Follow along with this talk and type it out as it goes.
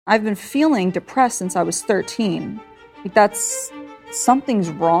I've been feeling depressed since I was 13. Like something's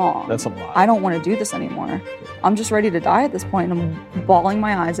wrong. That's a lot. I don't want to do this anymore. I'm just ready to die at this point. I'm bawling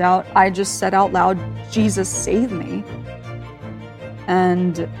my eyes out. I just said out loud, Jesus, save me.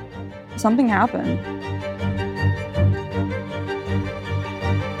 And something happened.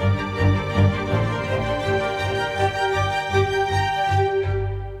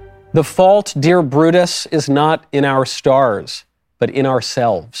 The fault, dear Brutus, is not in our stars, but in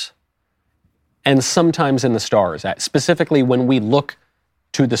ourselves. And sometimes in the stars, specifically when we look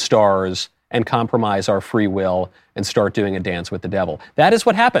to the stars and compromise our free will and start doing a dance with the devil. That is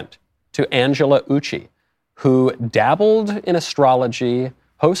what happened to Angela Ucci, who dabbled in astrology,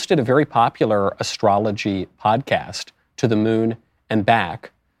 hosted a very popular astrology podcast, To the Moon and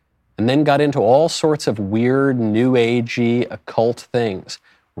Back, and then got into all sorts of weird, new agey, occult things.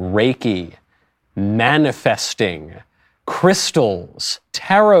 Reiki, manifesting, crystals,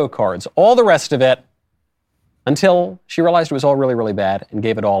 tarot cards, all the rest of it, until she realized it was all really, really bad and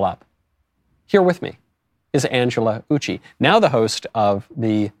gave it all up. Here with me is Angela Ucci, now the host of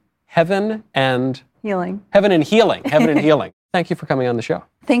the Heaven and Healing. Thank you for coming on the show.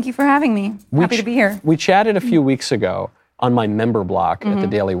 Thank you for having me. Happy to be here. We chatted a few weeks ago on my member block at the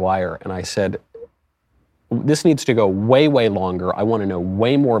Daily Wire, and I said, this needs to go way, way longer. I want to know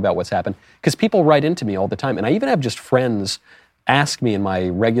way more about what's happened. Because people write into me all the time. And I even have just friends ask me in my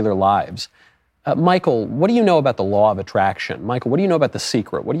regular lives, Michael, what do you know about the law of attraction? Michael, what do you know about The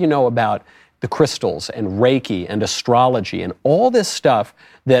Secret? What do you know about the crystals and Reiki and astrology and all this stuff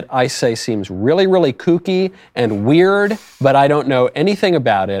that I say seems really, really kooky and weird, but I don't know anything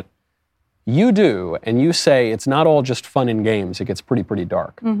about it. You do, and you say it's not all just fun and games. It gets pretty, pretty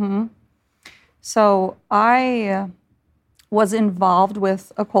dark. Mm-hmm. So I was involved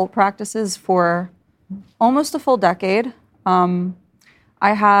with occult practices for almost a full decade. I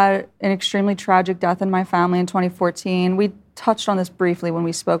had an extremely tragic death in my family in 2014. We touched on this briefly when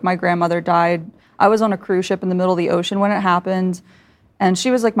we spoke. My grandmother died. I was on a cruise ship in the middle of the ocean when it happened, and she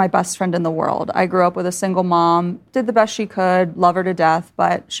was like my best friend in the world. I grew up with a single mom, did the best she could, love her to death,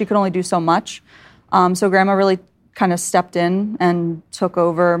 but she could only do so much. So grandma really kind of stepped in and took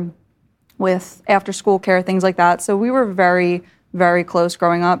over with after-school care, things like that. So we were very, very close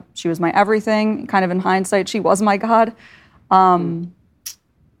growing up. She was my everything. Kind of in hindsight, she was my God. And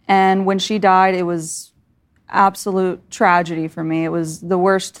when she died, it was absolute tragedy for me. It was the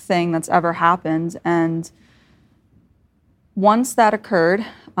worst thing that's ever happened. And once that occurred,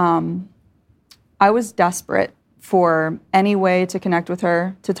 I was desperate for any way to connect with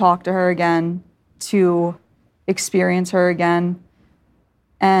her, to talk to her again, to experience her again.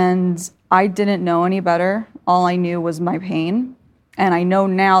 And I didn't know any better. All I knew was my pain. And I know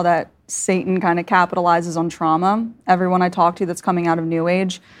now that Satan kind of capitalizes on trauma. Everyone I talk to that's coming out of New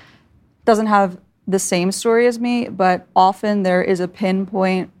Age doesn't have the same story as me, but often there is a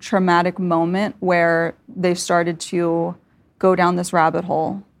pinpoint traumatic moment where they've started to go down this rabbit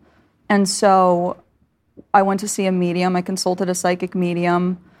hole. And so I went to see a medium. I consulted a psychic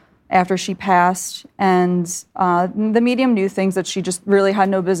medium after she passed, and the medium knew things that she just really had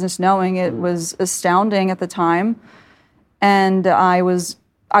no business knowing. It was astounding at the time, and I was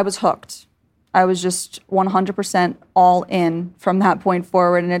hooked. I was just 100% all in from that point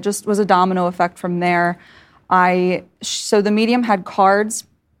forward, and it just was a domino effect from there. So the medium had cards,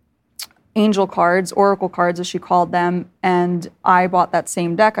 angel cards, oracle cards as she called them, and I bought that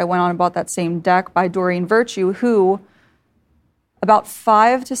same deck. I went on and bought that same deck by Doreen Virtue, who about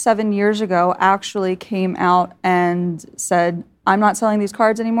 5 to 7 years ago actually came out and said, I'm not selling these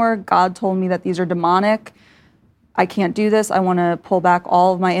cards anymore. God told me that these are demonic. I can't do this. I want to pull back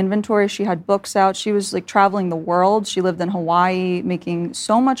all of my inventory. She had books out. She was like traveling the world. She lived in Hawaii, making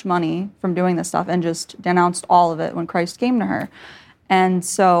so much money from doing this stuff, and just denounced all of it when Christ came to her. And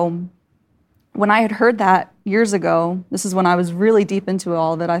so when I had heard that years ago, this is when I was really deep into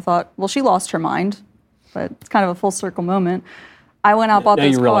all of it, I thought, well, she lost her mind, but it's kind of a full circle moment. I went out, bought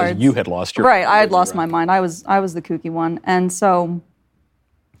those cards. Now you realize you had lost your mind. Right, I had lost my mind. I was the kooky one. And so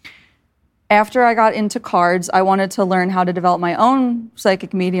after I got into cards, I wanted to learn how to develop my own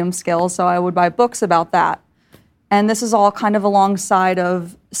psychic medium skills, so I would buy books about that. And this is all kind of alongside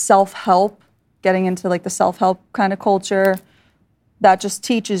of self-help, getting into like the self-help kind of culture that just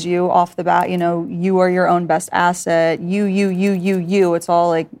teaches you off the bat, you are your own best asset, you. It's all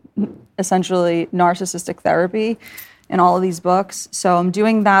like essentially narcissistic therapy in all of these books. So I'm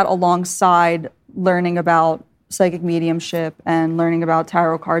doing that alongside learning about psychic mediumship and learning about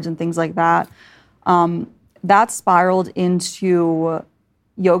tarot cards and things like that. That spiraled into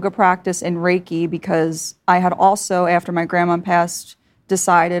yoga practice and Reiki because I had also, after my grandma passed,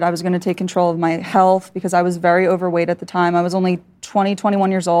 decided I was going to take control of my health because I was very overweight at the time. I was only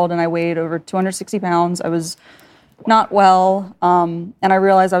 21 years old, and I weighed over 260 pounds. I was not well, and I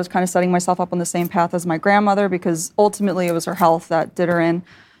realized I was kind of setting myself up on the same path as my grandmother because ultimately it was her health that did her in.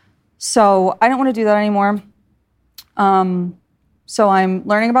 So I didn't want to do that anymore. So I'm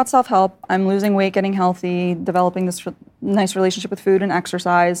learning about self-help. I'm losing weight, getting healthy, developing this nice relationship with food and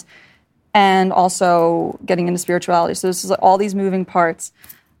exercise, and also getting into spirituality. So this is all these moving parts.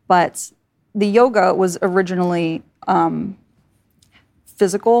 But the yoga was originally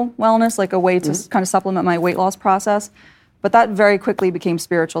physical wellness, like a way to kind of supplement my weight loss process. But that very quickly became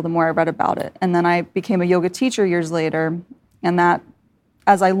spiritual the more I read about it. And then I became a yoga teacher years later. And that,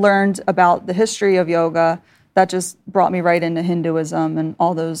 as I learned about the history of yoga, that just brought me right into Hinduism and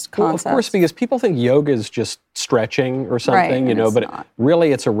all those concepts. Well, of course, because people think yoga is just stretching or something, right, but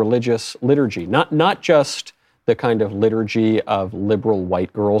really it's a religious liturgy. Not just the kind of liturgy of liberal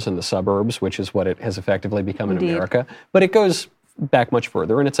white girls in the suburbs, which is what it has effectively become in America, but it goes back much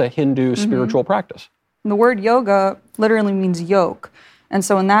further, and it's a Hindu spiritual practice. The word yoga literally means yoke. And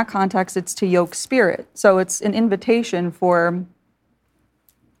so in that context, it's to yoke spirit. So it's an invitation for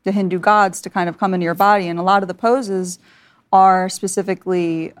the Hindu gods to kind of come into your body. And a lot of the poses are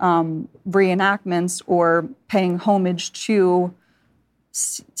specifically reenactments or paying homage to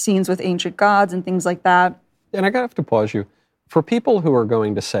scenes with ancient gods and things like that. And I have to pause you. For people who are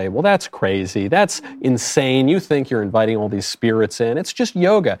going to say, well, that's crazy, that's insane, you think you're inviting all these spirits in, it's just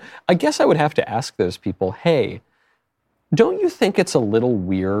yoga. I guess I would have to ask those people, hey, don't you think it's a little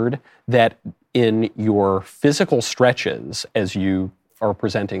weird that in your physical stretches, as you are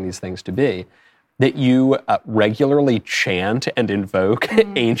presenting these things to be, that you regularly chant and invoke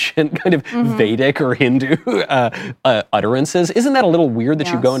ancient kind of Vedic or Hindu utterances? Isn't that a little weird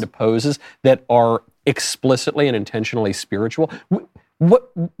that you go into poses that are explicitly and intentionally spiritual?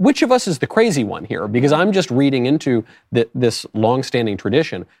 Which of us is the crazy one here? Because I'm just reading into this long-standing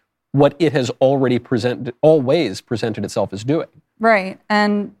tradition, what it has always presented itself as doing. Right,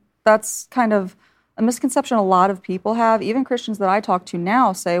 and that's kind of a misconception a lot of people have. Even Christians that I talk to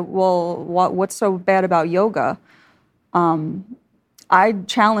now say, well, what's so bad about yoga? I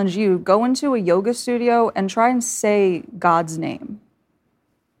challenge you, go into a yoga studio and try and say God's name.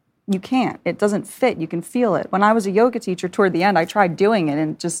 You can't. It doesn't fit. You can feel it. When I was a yoga teacher, toward the end, I tried doing it,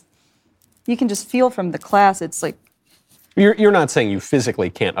 and you can just feel from the class, it's like... You're not saying you physically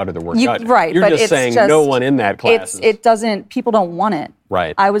can't utter the word God. Right. You're just saying no one in that class people don't want it.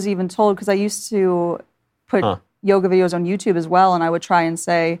 Right. I was even told, because I used to put yoga videos on YouTube as well, and I would try and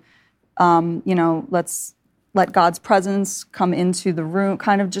say, let's let God's presence come into the room,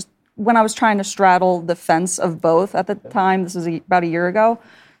 kind of just when I was trying to straddle the fence of both at the time. This was about a year ago.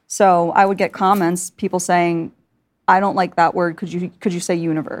 So I would get comments, people saying, I don't like that word, could you say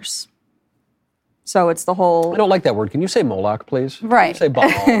universe? So it's the whole... I don't like that word. Can you say Moloch, please? Right. Can you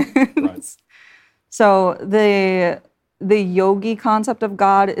say Baal? Right. So the yogi concept of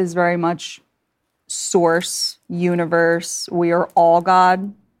God is very much source, universe, we are all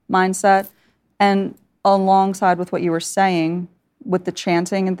God mindset. And alongside with what you were saying, with the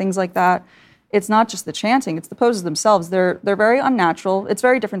chanting and things like that, it's not just the chanting, it's the poses themselves. They're very unnatural. It's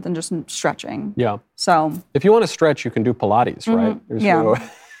very different than just stretching. Yeah. So if you want to stretch, you can do Pilates, right?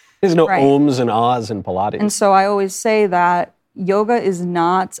 There's no ohms and ahs in Pilates. And so I always say that yoga is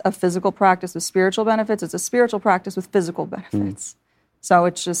not a physical practice with spiritual benefits. It's a spiritual practice with physical benefits. So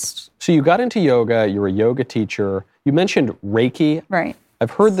it's just... So you got into yoga. You're a yoga teacher. You mentioned Reiki. Right.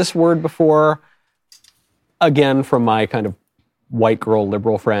 I've heard this word before, again, from my kind of white girl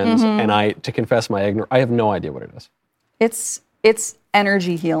liberal friends. And to confess my ignorance, I have no idea what it is. It's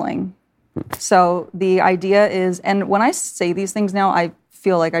energy healing. So the idea is, and when I say these things now, I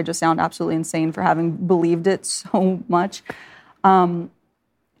feel like I just sound absolutely insane for having believed it so much.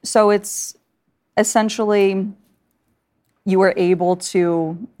 So it's essentially you are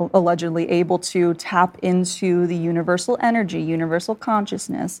allegedly able to tap into the universal energy, universal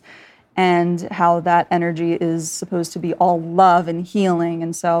consciousness, and how that energy is supposed to be all love and healing.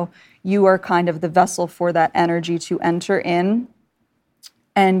 And so you are kind of the vessel for that energy to enter in,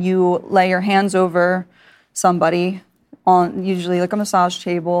 and you lay your hands over somebody on usually like a massage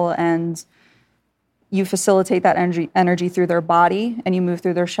table, and you facilitate that energy through their body, and you move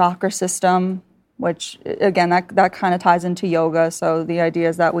through their chakra system, which again, that kind of ties into yoga. So the idea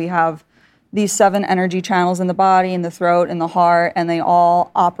is that we have these 7 energy channels in the body, in the throat, in the heart, and they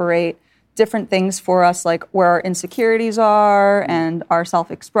all operate different things for us, like where our insecurities are and our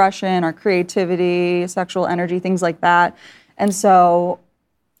self-expression, our creativity, sexual energy, things like that. And so,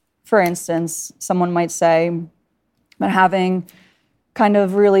 for instance, someone might say, but having kind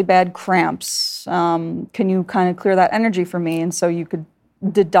of really bad cramps. Can you kind of clear that energy for me? And so you could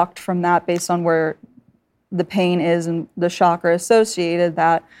deduct from that based on where the pain is and the chakra associated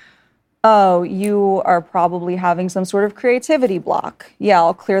that, oh, you are probably having some sort of creativity block. Yeah,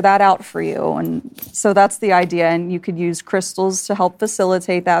 I'll clear that out for you. And so that's the idea. And you could use crystals to help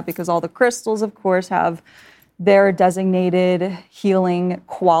facilitate that because all the crystals, of course, have their designated healing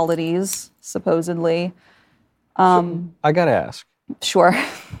qualities, supposedly. So I got to ask. Sure.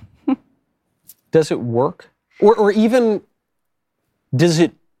 Does it work? Or even, does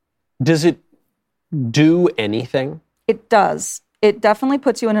it do anything? It does. It definitely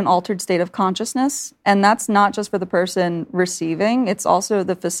puts you in an altered state of consciousness, and that's not just for the person receiving, it's also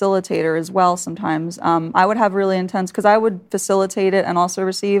the facilitator as well sometimes. I would have really intense, because I would facilitate it and also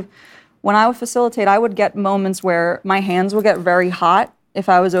receive. When I would facilitate, I would get moments where my hands would get very hot if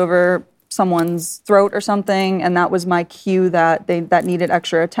I was over someone's throat or something, and that was my cue that that needed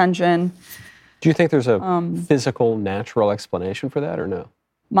extra attention. Do you think there's a physical, natural explanation for that, or no?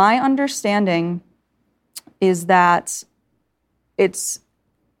 My understanding is that it's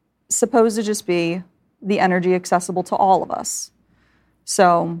supposed to just be the energy accessible to all of us.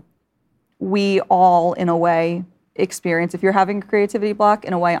 So we all, in a way, experience, if you're having a creativity block,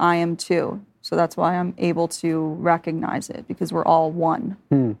 in a way I am too. So that's why I'm able to recognize it, because we're all one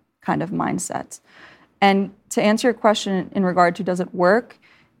kind of mindset. And to answer your question in regard to does it work,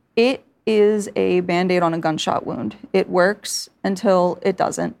 it is a Band-Aid on a gunshot wound. It works until it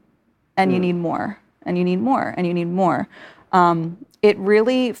doesn't, and you need more, and you need more, and you need more. It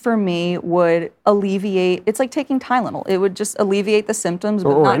really, for me, would alleviate, it's like taking Tylenol. It would just alleviate the symptoms,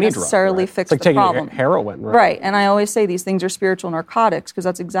 but not necessarily fix the problem. It's like taking heroin, right? Right, and I always say these things are spiritual narcotics, because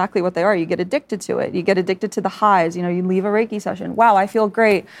that's exactly what they are. You get addicted to it. You get addicted to the highs. You know, you leave a Reiki session. Wow, I feel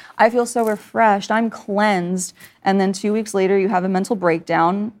great. I feel so refreshed. I'm cleansed. And then 2 weeks later, you have a mental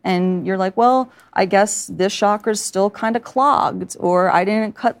breakdown, and you're like, well, I guess this chakra's still kind of clogged, or I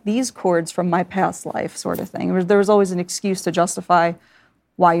didn't cut these cords from my past life, sort of thing. There was always an excuse to justify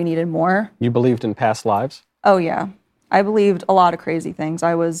why you needed more. You believed in past lives? Oh, yeah. I believed a lot of crazy things.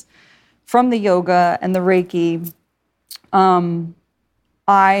 I was, from the yoga and the Reiki,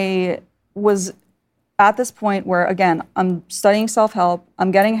 I was at this point where, again, I'm studying self-help,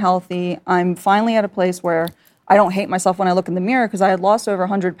 I'm getting healthy, I'm finally at a place where I don't hate myself when I look in the mirror, because I had lost over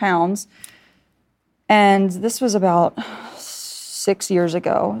 100 pounds. And this was about 6 years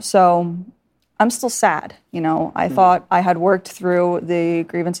ago. So I'm still sad. You know, I thought I had worked through the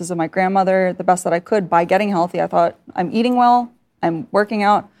grievances of my grandmother the best that I could by getting healthy. I thought, I'm eating well, I'm working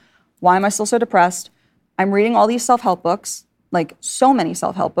out. Why am I still so depressed? I'm reading all these self-help books, like so many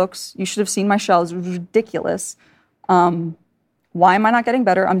self-help books. You should have seen my shelves. It was ridiculous. Why am I not getting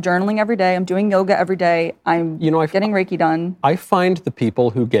better? I'm journaling every day. I'm doing yoga every day. I'm getting Reiki done. I find the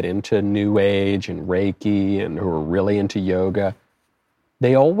people who get into New Age and Reiki and who are really into yoga,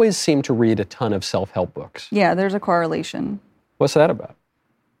 they always seem to read a ton of self-help books. Yeah, there's a correlation. What's that about?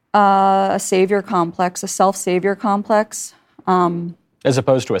 A savior complex, a self-savior complex. As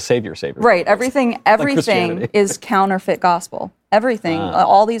opposed to a savior. Right. Everything is counterfeit gospel. Everything,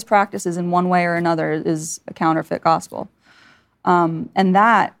 all these practices in one way or another is a counterfeit gospel. And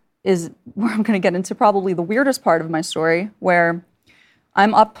that is where I'm going to get into probably the weirdest part of my story, where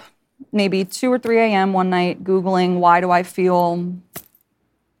I'm up maybe 2 or 3 a.m. one night Googling, why do I feel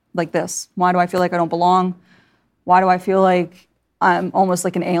like this? Why do I feel like I don't belong? Why do I feel like I'm almost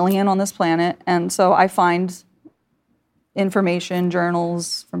like an alien on this planet? And so I find information,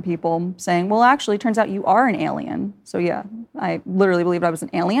 journals from people saying, well, actually, it turns out you are an alien. So yeah, I literally believed I was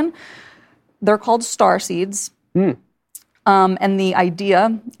an alien. They're called star seeds. And the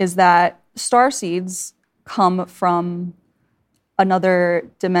idea is that star seeds come from another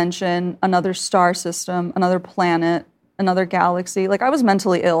dimension, another star system, another planet, another galaxy. Like, I was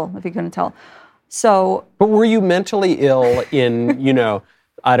mentally ill, if you couldn't tell. So, but were you mentally ill in,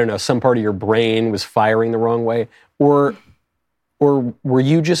 I don't know, some part of your brain was firing the wrong way? Or were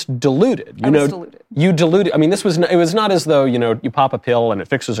you just deluded? I was deluded. You deluded. I mean, it was not as though, you pop a pill and it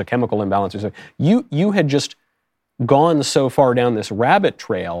fixes a chemical imbalance or something. You had just gone so far down this rabbit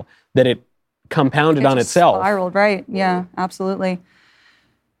trail that it compounded on itself. Spiraled, right. Yeah, absolutely.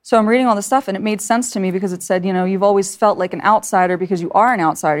 So I'm reading all this stuff, and it made sense to me because it said, you've always felt like an outsider because you are an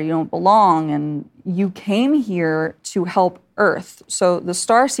outsider, you don't belong, and you came here to help Earth. So the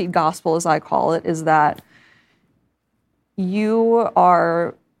starseed gospel, as I call it, is that you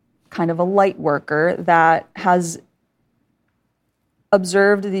are kind of a light worker that has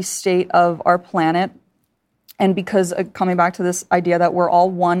observed the state of our planet. And because, coming back to this idea that we're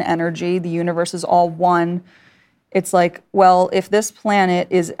all one energy, the universe is all one, it's like, well, if this planet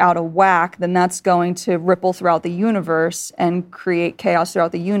is out of whack, then that's going to ripple throughout the universe and create chaos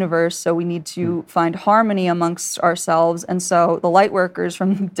throughout the universe. So we need to find harmony amongst ourselves. And so the light workers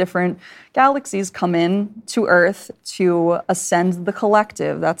from different galaxies come in to Earth to ascend the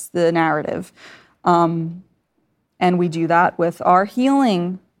collective. That's the narrative. And we do that with our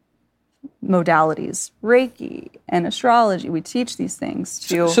healing modalities, Reiki and astrology. We teach these things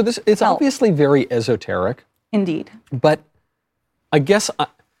to So this, it's help. obviously very esoteric. Indeed. But I guess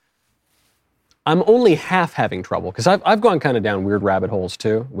I'm only half having trouble, because I've gone kind of down weird rabbit holes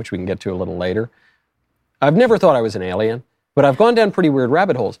too, which we can get to a little later. I've never thought I was an alien, but I've gone down pretty weird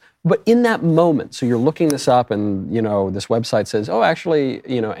rabbit holes. But in that moment, so you're looking this up and, this website says, oh, actually,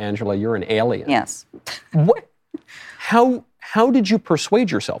 Angela, you're an alien. Yes. What? How did you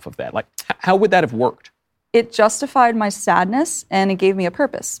persuade yourself of that? Like, how would that have worked? It justified my sadness, and it gave me a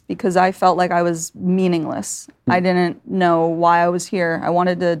purpose, because I felt like I was meaningless. I didn't know why I was here. I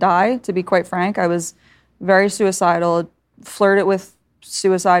wanted to die, to be quite frank. I was very suicidal, flirted with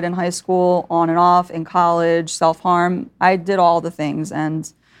suicide in high school, on and off, in college, self-harm. I did all the things,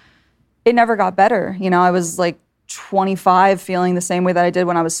 and it never got better. I was like 25, feeling the same way that I did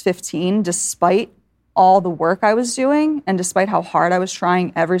when I was 15, despite all the work I was doing, and despite how hard I was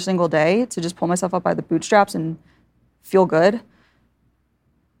trying every single day to just pull myself up by the bootstraps and feel good,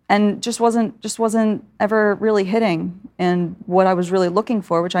 and just wasn't ever really hitting in what I was really looking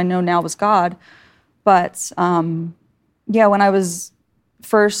for, which I know now was God. But when I was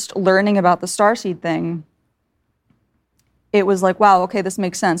first learning about the starseed thing, it was like, wow, okay, this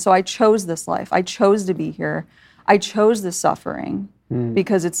makes sense. So I chose this life. I chose to be here. I chose this suffering.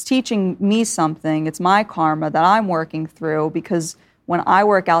 Because it's teaching me something. It's my karma that I'm working through, because when I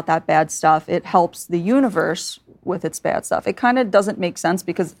work out that bad stuff, it helps the universe with its bad stuff. It kind of doesn't make sense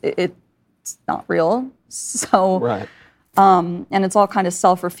because it's not real. So, Right. And it's all kind of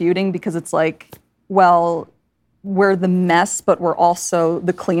self-refuting, because it's like, well, we're the mess, but we're also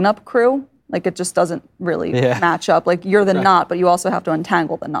the cleanup crew. Like, it just doesn't really match up. Like, you're the knot, but you also have to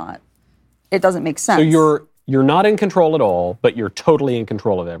untangle the knot. It doesn't make sense. So you're not in control at all, but you're totally in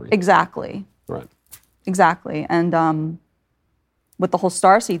control of everything. Exactly. Right. Exactly. And with the whole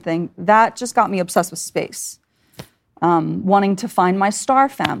starseed thing, that just got me obsessed with space. Wanting to find my star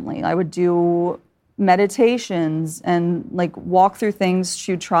family. I would do meditations and walk through things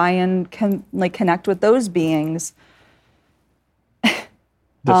to try and connect with those beings.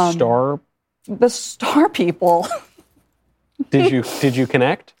 The star people. Did you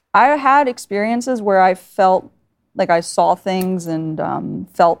connect? I had experiences where I felt like I saw things and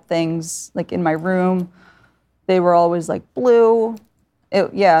felt things in my room. They were always blue.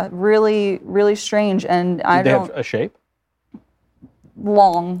 Really, really strange. And Did they have a shape?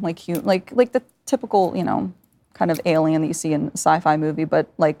 Long, like the typical, kind of alien that you see in a sci-fi movie, but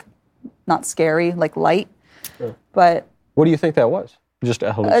not scary, light. Sure. But what do you think that was? Just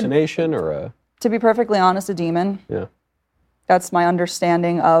a hallucination or a? To be perfectly honest, a demon. Yeah. That's my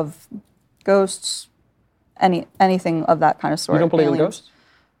understanding of ghosts, anything of that kind of sort. You don't believe in ghosts?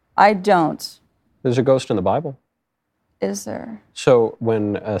 I don't. There's a ghost in the Bible. Is there? So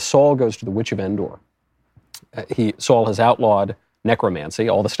when Saul goes to the Witch of Endor, Saul has outlawed necromancy,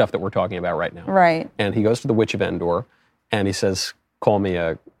 all the stuff that we're talking about right now. Right. And he goes to the Witch of Endor, and he says,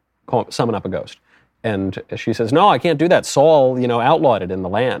 summon up a ghost. And she says, no, I can't do that. Saul, outlawed it in the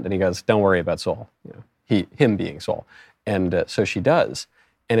land. And he goes, don't worry about Saul. Him being Saul. And so she does.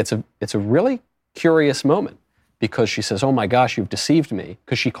 And it's a really curious moment, because she says, oh my gosh, you've deceived me,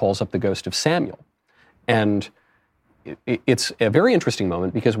 because she calls up the ghost of Samuel. And it's a very interesting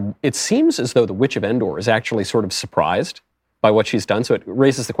moment, because it seems as though the Witch of Endor is actually sort of surprised by what she's done. So it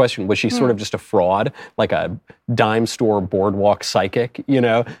raises the question, was she sort of just a fraud, like a dime store boardwalk psychic,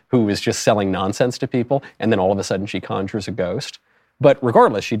 who is just selling nonsense to people, and then all of a sudden she conjures a ghost? But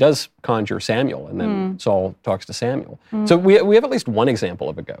regardless, she does conjure Samuel, and then Saul talks to Samuel. So we have at least one example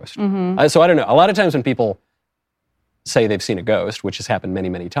of a ghost. So I don't know. A lot of times when people say they've seen a ghost, which has happened many,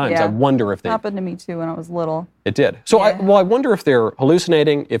 many times, I wonder if they... It happened to me too when I was little. It did. So I wonder if they're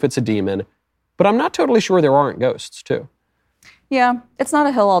hallucinating, if it's a demon, but I'm not totally sure there aren't ghosts too. Yeah, it's not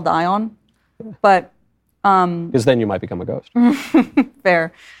a hill I'll die on, but... Because then you might become a ghost.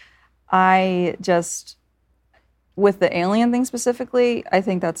 Fair. With the alien thing specifically, I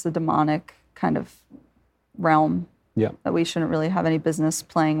think that's the demonic kind of realm that we shouldn't really have any business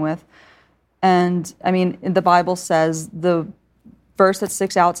playing with. And I mean, the Bible says, the verse that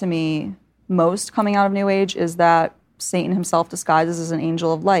sticks out to me most coming out of New Age is that Satan himself disguises as an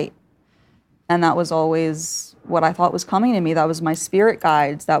angel of light. And that was always what I thought was coming to me. That was my spirit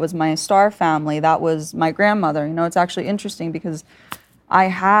guides. That was my star family. That was my grandmother. You know, it's actually interesting because I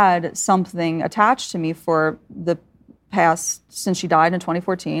had something attached to me for the past, since she died in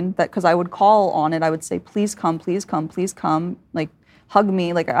 2014, that because I would call on it, I would say, please come, please come, please come, like hug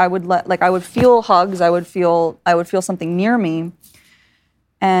me. Like I would feel hugs. I would feel something near me.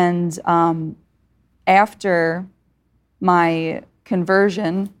 And after my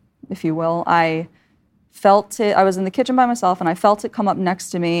conversion, if you will, I felt it. I was in the kitchen by myself and I felt it come up next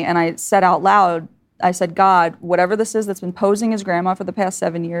to me, and I said out loud, I said, God, whatever this is that's been posing as grandma for the past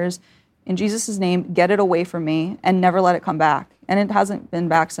 7 years, in Jesus' name, get it away from me and never let it come back. And it hasn't been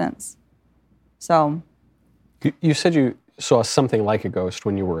back since. So. You said you saw something like a ghost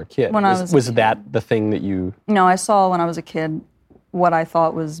when you were a kid. Was that the thing that you... No, I saw when I was a kid what I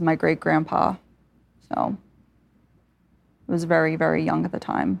thought was my great-grandpa. So I was very, very young at the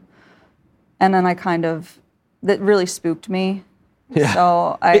time. And then that really spooked me. Yeah,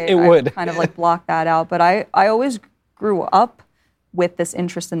 so I would kind of like block that out. But I always grew up with this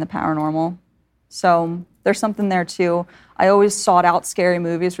interest in the paranormal. So there's something there too. I always sought out scary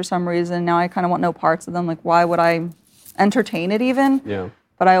movies for some reason. Now I kind of want no parts of them. Like, why would I entertain it even? Yeah.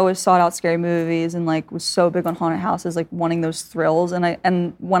 But I always sought out scary movies and like was so big on haunted houses, like wanting those thrills.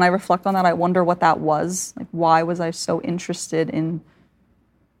 And when I reflect on that, I wonder what that was. Like, why was I so interested in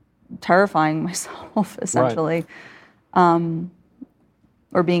terrifying myself, essentially,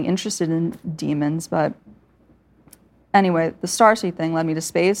 or being interested in demons? But anyway, the starseed thing led me to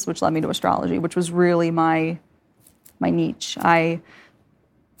space, which led me to astrology, which was really my niche. I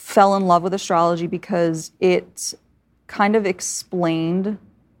fell in love with astrology because it kind of explained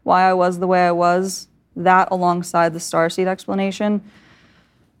why I was the way I was, that alongside the starseed explanation.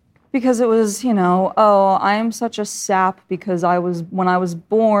 Because it was, I am such a sap because when I was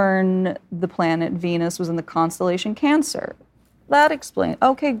born, the planet Venus was in the constellation Cancer. That explained.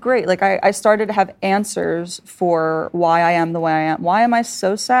 Okay, great. Like I started to have answers for why I am the way I am. Why am I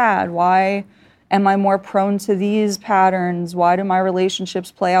so sad? Why am I more prone to these patterns? Why do my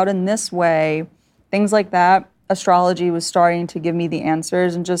relationships play out in this way? Things like that. Astrology was starting to give me the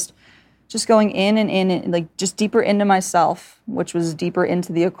answers, and just going in and in, and like just deeper into myself, which was deeper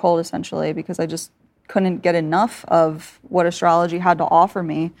into the occult essentially, because I just couldn't get enough of what astrology had to offer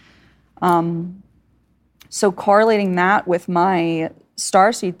me. So correlating that with my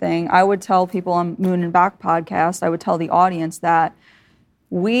starseed thing, I would tell people on Moon and Back podcast, I would tell the audience that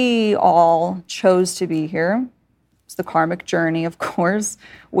we all chose to be here. It's the karmic journey, of course.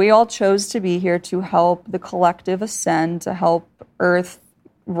 We all chose to be here to help the collective ascend, to help Earth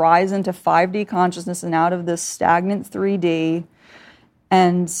rise into 5D consciousness and out of this stagnant 3D.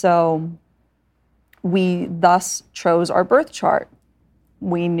 And so we thus chose our birth chart.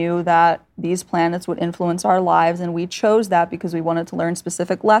 We knew that these planets would influence our lives, and we chose that because we wanted to learn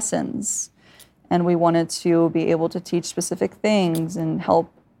specific lessons, and we wanted to be able to teach specific things and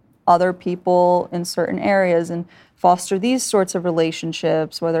help other people in certain areas and foster these sorts of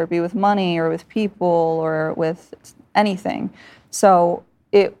relationships, whether it be with money or with people or with anything. So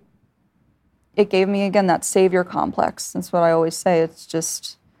it gave me, again, that savior complex. That's what I always say. It's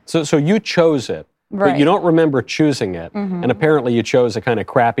just... So you chose it. Right. But you don't remember choosing it, and apparently you chose a kind of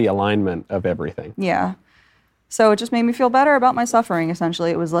crappy alignment of everything. Yeah. So it just made me feel better about my suffering,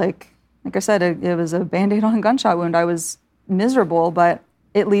 essentially. It was like I said, it was a Band-Aid on a gunshot wound. I was miserable, but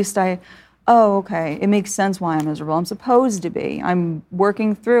at least okay, it makes sense why I'm miserable. I'm supposed to be. I'm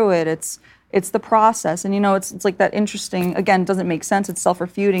working through it. It's the process. And, it's like that interesting, again, it doesn't make sense. It's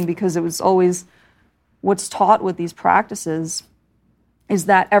self-refuting because it was always what's taught with these practices is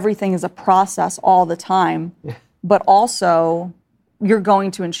that everything is a process all the time, but also you're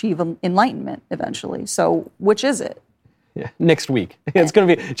going to achieve enlightenment eventually. So which is it? Yeah, next week. It's going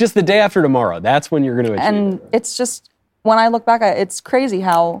to be just the day after tomorrow. That's when you're going to achieve it. And it's just, when I look back at it, it's crazy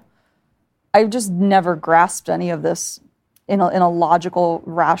how I've just never grasped any of this in a logical,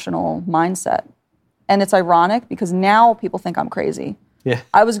 rational mindset. And it's ironic because now people think I'm crazy. Yeah.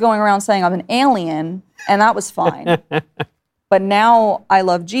 I was going around saying I'm an alien, and that was fine. But now I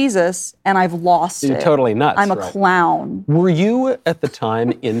love Jesus, and I've lost it. You're totally nuts. I'm a clown. Were you, at the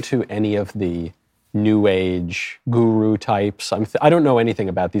time, into any of the New Age guru types? I don't know anything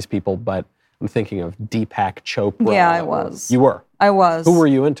about these people, but I'm thinking of Deepak Chopra. Yeah, I was. You were? I was. Who were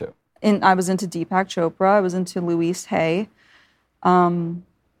you into? I was into Deepak Chopra. I was into Louise Hay.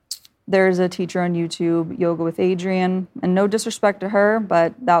 There's a teacher on YouTube, Yoga with Adriene, and no disrespect to her,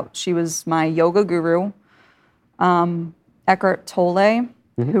 but she was my yoga guru. Eckhart Tolle,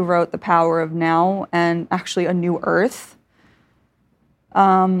 who wrote The Power of Now and actually A New Earth.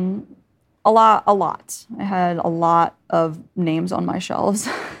 A lot. I had a lot of names on my shelves,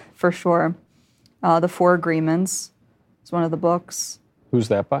 for sure. The Four Agreements is one of the books. Who's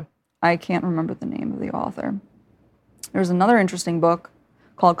that by? I can't remember the name of the author. There's another interesting book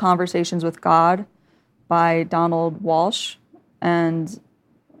called Conversations with God by Donald Walsh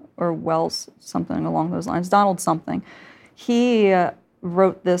or Wells, something along those lines. Donald something. He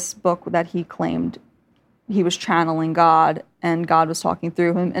wrote this book that he claimed he was channeling God and God was talking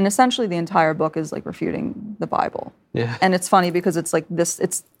through him. And essentially the entire book is like refuting the Bible. Yeah. And it's funny because it's like this,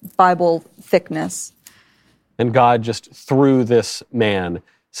 it's Bible thickness. And God just through this man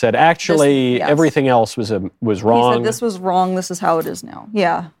said, actually, yes. everything else was wrong. He said, this was wrong, this is how it is now.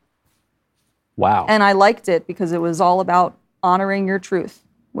 Yeah. Wow. And I liked it because it was all about honoring your truth,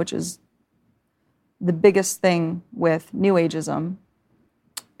 which is the biggest thing with New Ageism,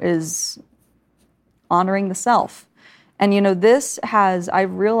 is honoring the self. And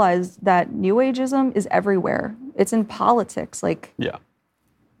I've realized that New Ageism is everywhere. It's in politics. Yeah.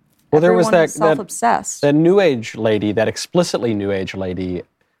 Well, there was that self-obsessed. That New Age lady, that explicitly New Age lady,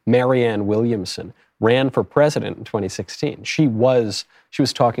 Marianne Williamson, ran for president in 2016. She was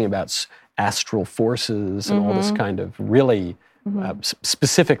talking about astral forces and all this kind of really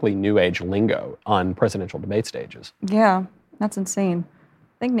specifically New Age lingo on presidential debate stages. Yeah, that's insane.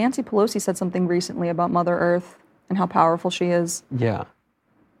 I think Nancy Pelosi said something recently about Mother Earth and how powerful she is. Yeah.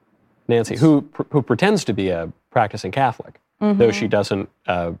 Nancy, who pretends to be a practicing Catholic, though she doesn't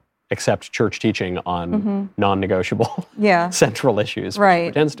accept church teaching on non-negotiable central issues.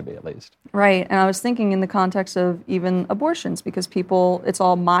 Right. Pretends to be, at least. Right. And I was thinking in the context of even abortions, because it's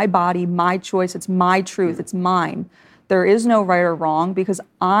all my body, my choice, it's my truth, it's mine. There is no right or wrong because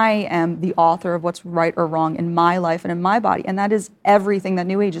I am the author of what's right or wrong in my life and in my body. And that is everything that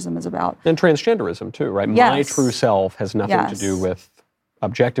New Ageism is about. And transgenderism, too, right? Yes. My true self has nothing to do with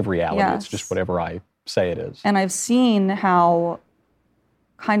objective reality. Yes. It's just whatever I say it is. And I've seen how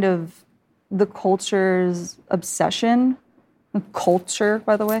kind of the culture's obsession, the culture's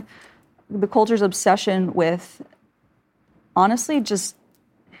obsession with honestly just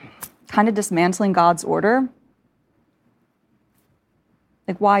kind of dismantling God's order.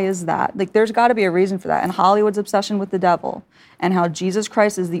 Like, why is that? Like, there's got to be a reason for that. And Hollywood's obsession with the devil and how Jesus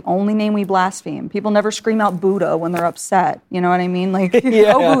Christ is the only name we blaspheme. People never scream out Buddha when they're upset. You know what I mean? Like,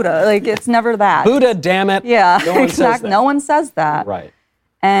 oh, Buddha. Like, it's never that. Buddha, damn it. Yeah, no one exactly. says that. No one says that. Right.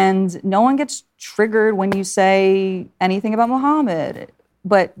 And no one gets triggered when you say anything about Muhammad.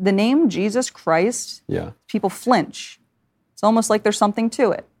 But the name Jesus Christ, people flinch. It's almost like there's something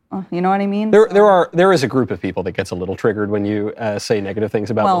to it. You know what I mean? There is a group of people that gets a little triggered when you say negative things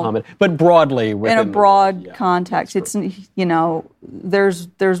about Muhammad, but broadly in a broad context, it's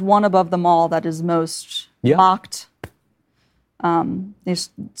there's one above them all that is most mocked. You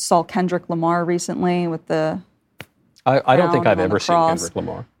saw Kendrick Lamar recently with the. I don't think I've ever seen Kendrick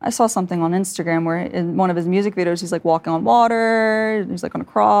Lamar. I saw something on Instagram where in one of his music videos he's like walking on water. He's like on a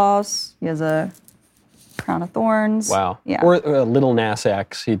cross. He has a crown of thorns. Wow. Yeah. Or Lil Nas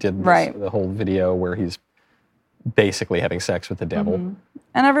X, he did the whole video where he's basically having sex with the devil.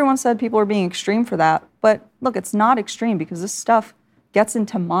 And everyone said people are being extreme for that. But look, it's not extreme because this stuff gets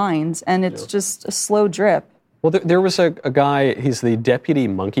into minds and it's just a slow drip. Well, there was a guy, he's the deputy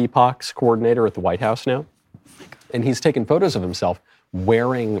monkeypox coordinator at the White House now. And he's taken photos of himself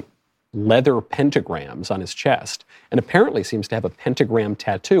wearing leather pentagrams on his chest and apparently seems to have a pentagram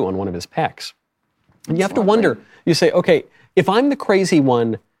tattoo on one of his pecs. And you have to wonder, you say, okay, if I'm the crazy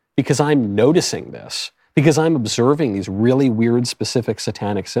one because I'm noticing this, because I'm observing these really weird, specific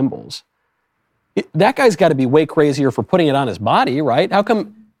satanic symbols, that guy's got to be way crazier for putting it on his body, right? How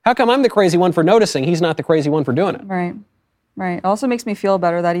come I'm the crazy one for noticing, he's not the crazy one for doing it? Right. It also makes me feel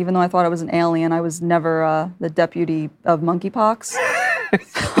better that even though I thought I was an alien, I was never the deputy of monkeypox.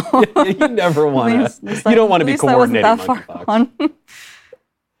 You never want to. You don't want to be coordinating monkeypox.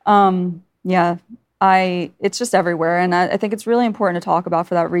 It's just everywhere, and I think it's really important to talk about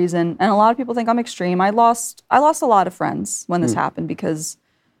for that reason. And a lot of people think I'm extreme. I lost a lot of friends when this happened because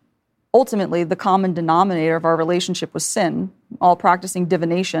ultimately the common denominator of our relationship was sin, all practicing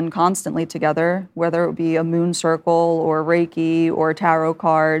divination constantly together, whether it would be a moon circle or Reiki or tarot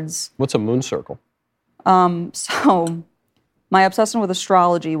cards. What's a moon circle? So my obsession with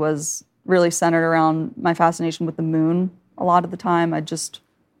astrology was really centered around my fascination with the moon. A lot of the time I said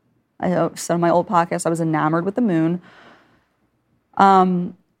on my old podcast, I was enamored with the moon.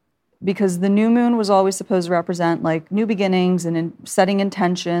 Because the new moon was always supposed to represent like new beginnings and setting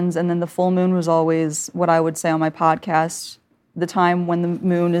intentions. And then the full moon was always what I would say on my podcast, the time when the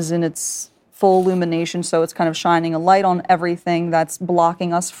moon is in its full illumination. So it's kind of shining a light on everything that's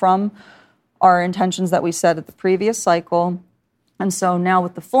blocking us from our intentions that we set at the previous cycle. And so now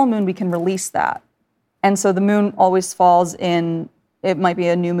with the full moon, we can release that. And so the moon always falls in, it might be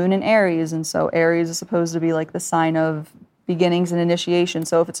a new moon in Aries. And so Aries is supposed to be like the sign of beginnings and initiation.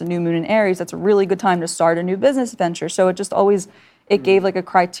 So if it's a new moon in Aries, that's a really good time to start a new business venture. So it just always, it gave like a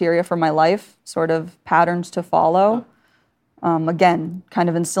criteria for my life, sort of patterns to follow. Again, kind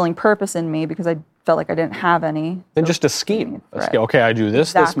of instilling purpose in me because I felt like I didn't have any. And just a scheme. Okay, I do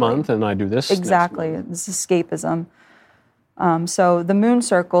this this month, and I do this exactly. next month. This is escapism. So the moon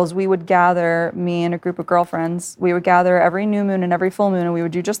circles, we would gather, me and a group of girlfriends, we would gather every new moon and every full moon, and we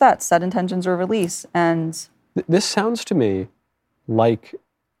would do just that, set intentions or release. And this sounds to me like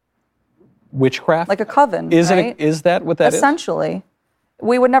witchcraft. Like a coven, right? Is that what that is? Essentially.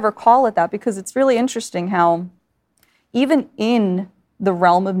 We would never call it that because it's really interesting how even in the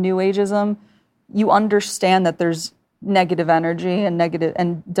realm of New Ageism, you understand that there's negative energy and negative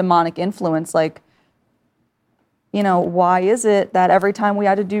and demonic influence. Like, you know, why is it that every time we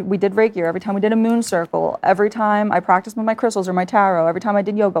did Reiki, or every time we did a moon circle, every time I practiced with my crystals or my tarot, every time I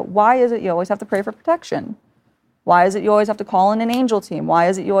did yoga, why is it you always have to pray for protection? Why is it you always have to call in an angel team? Why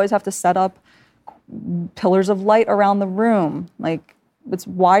is it you always have to set up pillars of light around the room? Like,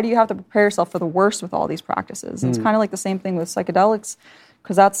 why do you have to prepare yourself for the worst with all these practices? It's kind of like the same thing with psychedelics,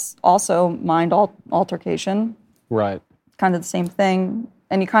 because that's also mind altercation. Right. Kind of the same thing.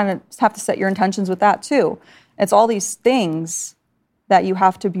 And you kind of have to set your intentions with that too. It's all these things that you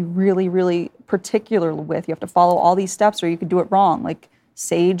have to be really, really particular with. You have to follow all these steps or you could do it wrong. Like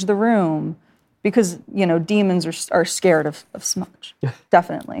sage the room, because, you know, demons are scared of smudge.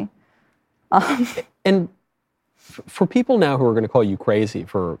 Definitely. And for people now who are going to call you crazy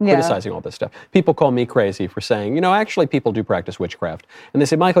for criticizing all this stuff, people call me crazy for saying, you know, actually people do practice witchcraft. And they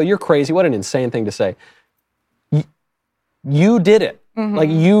say, Michael, you're crazy. What an insane thing to say. You did it. Mm-hmm. Like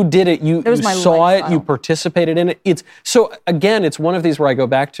you did it. You saw it. You participated in it. So again, it's one of these where I go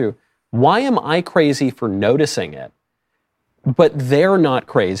back to, why am I crazy for noticing it? But they're not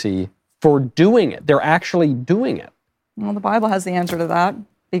crazy for doing it. They're actually doing it. Well, the Bible has the answer to that.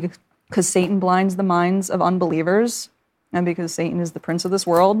 Because Satan blinds the minds of unbelievers, and because Satan is the prince of this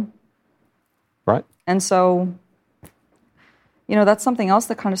world. Right. And so, you know, that's something else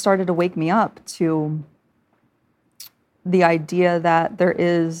that kind of started to wake me up to the idea that there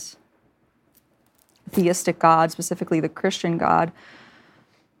is a theistic God, specifically the Christian God.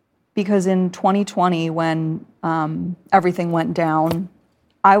 Because in 2020, when everything went down,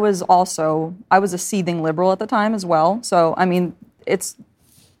 I was a seething liberal at the time as well. So, I mean, it's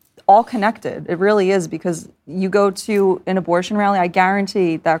all connected. It really is, because you go to an abortion rally, I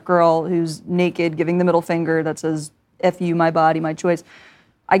guarantee that girl who's naked giving the middle finger that says, F you, my body, my choice,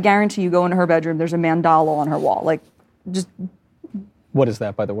 I guarantee you go into her bedroom, there's a mandala on her wall. Like, just... What is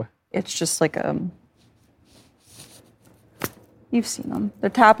that, by the way? It's just like you've seen them. They're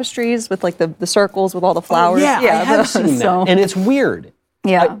tapestries with like the circles with all the flowers. Oh, yeah, I have seen that. And it's weird.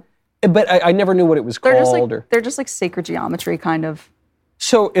 Yeah. But I never knew what it was called. They're just like sacred geometry, kind of.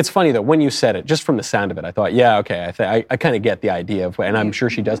 So it's funny, though, when you said it, just from the sound of it, I thought, yeah, okay, I kind of get the idea of, and I'm sure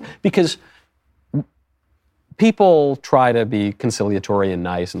she does, because people try to be conciliatory and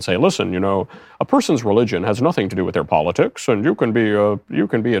nice and say, listen, you know, a person's religion has nothing to do with their politics, and you can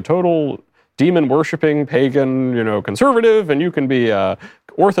be a total demon-worshipping, pagan, you know, conservative, and you can be a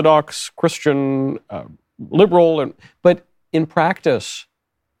Orthodox, Christian, liberal, but in practice,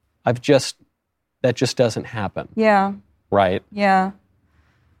 that just doesn't happen. Yeah. Right? Yeah.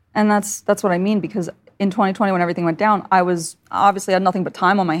 And that's what I mean, because in 2020, when everything went down, I was obviously had nothing but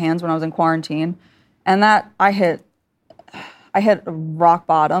time on my hands when I was in quarantine. And that I hit rock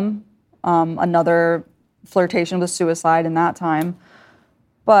bottom, another flirtation with suicide in that time.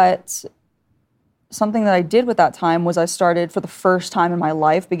 But something that I did with that time was I started, for the first time in my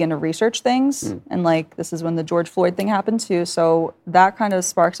life, begin to research things. And like, this is when the George Floyd thing happened too. So that kind of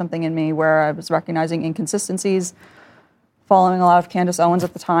sparked something in me where I was recognizing inconsistencies, following a lot of Candace Owens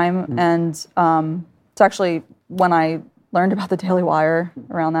at the time. And it's actually when I learned about the Daily Wire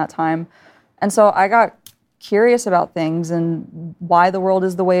around that time. And so I got curious about things and why the world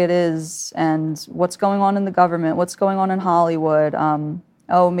is the way it is and what's going on in the government, what's going on in Hollywood.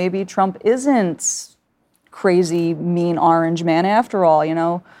 Maybe Trump isn't crazy, mean orange man after all, you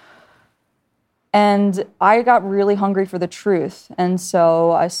know? And I got really hungry for the truth. And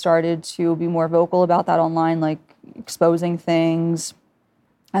so I started to be more vocal about that online, like exposing things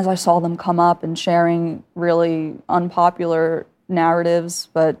as I saw them come up and sharing really unpopular narratives,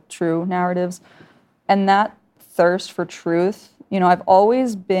 but true narratives. And that thirst for truth, you know, I've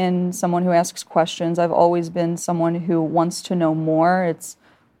always been someone who asks questions. I've always been someone who wants to know more.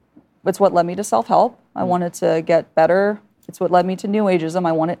 it's what led me to self-help. I wanted to get better. It's what led me to New Ageism.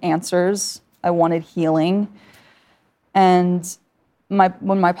 I wanted answers. I wanted healing. And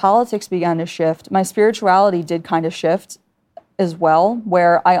when my politics began to shift, my spirituality did kind of shift as well,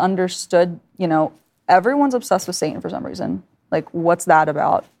 where I understood, everyone's obsessed with Satan for some reason. Like, what's that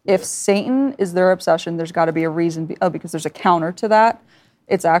about? If Satan is their obsession, there's got to be a reason. Because there's a counter to that.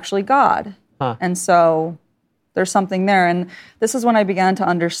 It's actually God. Huh. And so there's something there. And this is when I began to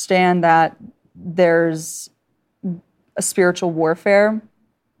understand that there's a spiritual warfare.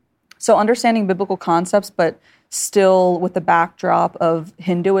 So understanding biblical concepts, but still with the backdrop of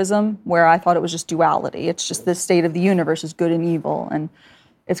Hinduism, where I thought it was just duality. It's just this state of the universe is good and evil. And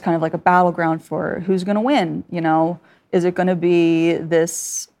it's kind of like a battleground for who's going to win, Is it going to be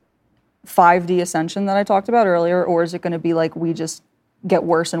this 5D ascension that I talked about earlier, or is it going to be like we just get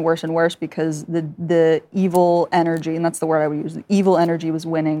worse and worse and worse because the evil energy, and that's the word I would use, the evil energy was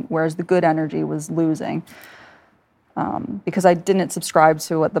winning, whereas the good energy was losing. Because I didn't subscribe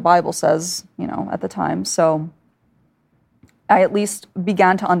to what the Bible says, at the time. So I at least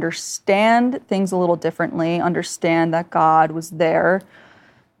began to understand things a little differently, understand that God was there,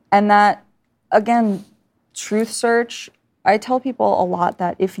 and that, again, truth search, I tell people a lot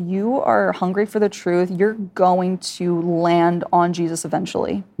that if you are hungry for the truth, you're going to land on Jesus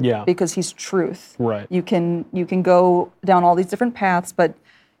eventually. Yeah. Because he's truth. Right. You can go down all these different paths, but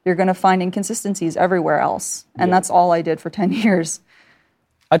you're going to find inconsistencies everywhere else. And that's all I did for 10 years.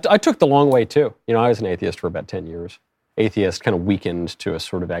 I took the long way too. I was an atheist for about 10 years. Atheist kind of weakened to a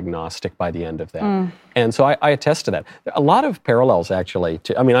sort of agnostic by the end of that. And so I attest to that. A lot of parallels, actually.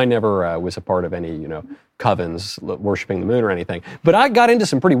 I never was a part of any, covens worshiping the moon or anything. But I got into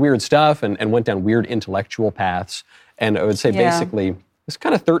some pretty weird stuff and went down weird intellectual paths. And I would say basically, it's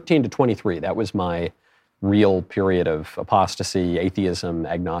kind of 13 to 23. That was my real period of apostasy, atheism,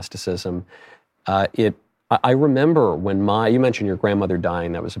 agnosticism. I remember when you mentioned your grandmother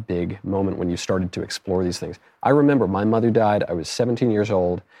dying, that was a big moment when you started to explore these things. I remember my mother died, I was 17 years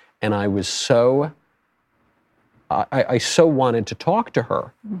old, and I was I so wanted to talk to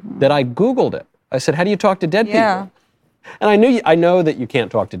her that I Googled it. I said, how do you talk to dead people? And I know that you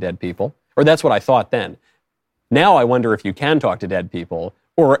can't talk to dead people, or that's what I thought then. Now I wonder if you can talk to dead people,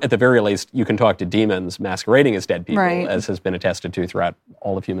 or at the very least, you can talk to demons masquerading as dead people, as has been attested to throughout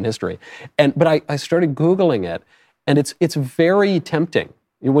all of human history. But I started Googling it, and it's very tempting.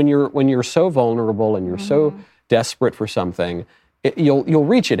 When you're so vulnerable and you're so desperate for something, you'll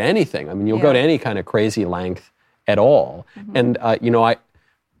reach at anything. You'll go to any kind of crazy length at all. And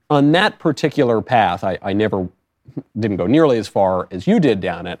on that particular path, I never didn't go nearly as far as you did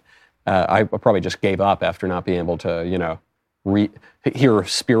down it. I probably just gave up after not being able to, hear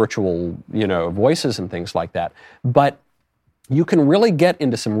spiritual, voices and things like that. But you can really get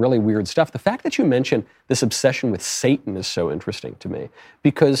into some really weird stuff. The fact that you mentioned this obsession with Satan is so interesting to me,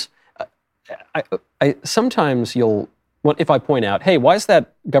 because I sometimes if I point out, hey, why is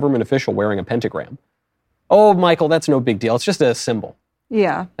that government official wearing a pentagram? Oh, Michael, that's no big deal. It's just a symbol.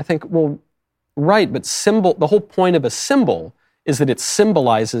 Yeah. I think, well, right, but the whole point of a symbol is that it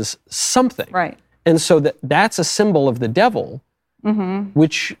symbolizes something. Right. And so that's a symbol of the devil,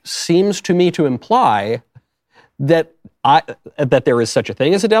 which seems to me to imply that there is such a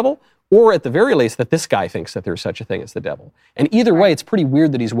thing as a devil, or at the very least that this guy thinks that there's such a thing as the devil. And either way, it's pretty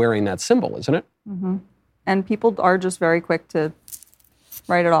weird that he's wearing that symbol, isn't it? And people are just very quick to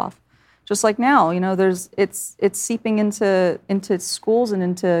write it off. Just like now, it's seeping into schools and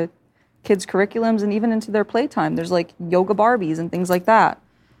into kids' curriculums and even into their playtime. There's like yoga Barbies and things like that.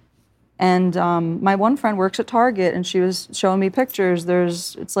 And my one friend works at Target, and she was showing me pictures.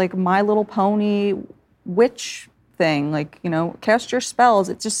 It's like My Little Pony witch thing, like, cast your spells.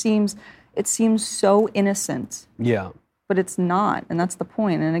 It seems so innocent. Yeah. But it's not, and that's the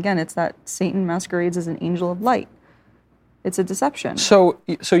point. And again, it's that Satan masquerades as an angel of light. It's a deception. So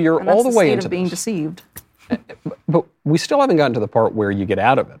you're all the way into this. Being deceived. But we still haven't gotten to the part where you get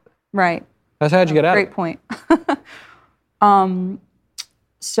out of it. Right. How'd you get out of it? Great point.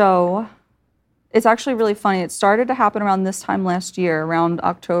 So it's actually really funny. It started to happen around this time last year, around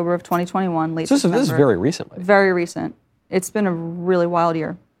October of 2021, late September. This is very recently. Very recent. It's been a really wild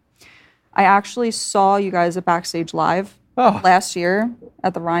year. I actually saw you guys at Backstage Live last year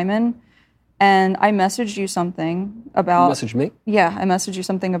at the Ryman, and I messaged you something about... You messaged me? Yeah, I messaged you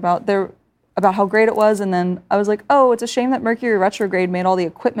something about how great it was, and then I was like, oh, it's a shame that Mercury retrograde made all the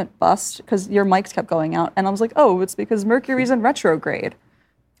equipment bust, because your mics kept going out. And I was like, oh, it's because Mercury's in retrograde.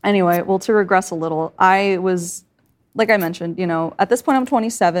 Anyway, well, to regress a little, I was, like I mentioned, at this point I'm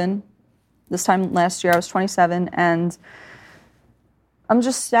 27. This time last year I was 27, and I'm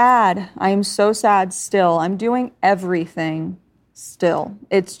just sad. I am so sad still. I'm doing everything still.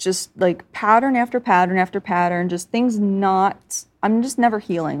 It's just like pattern after pattern after pattern, just things not, I'm just never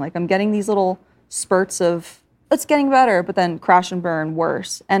healing. Like I'm getting these little spurts of, it's getting better, but then crash and burn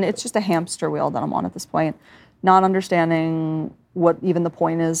worse. And it's just a hamster wheel that I'm on at this point, not understanding what even the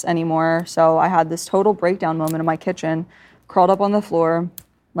point is anymore. So I had this total breakdown moment in my kitchen, curled up on the floor,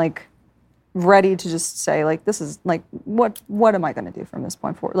 like ready to just say, like, this is like, what am I going to do from this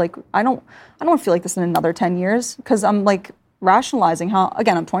point forward? Like, I don't feel like this in another 10 years, because I'm like rationalizing how,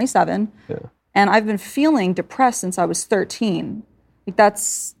 again, I'm 27 and I've been feeling depressed since I was 13. Like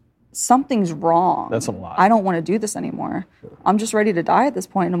something's wrong. That's a lot. I don't want to do this anymore. I'm just ready to die at this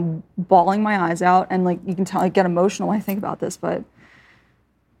point. I'm bawling my eyes out, and like, you can tell I get emotional when I think about this, but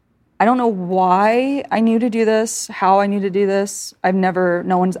I don't know why I knew to do this, how I knew to do this.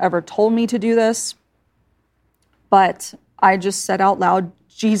 No one's ever told me to do this. But I just said out loud,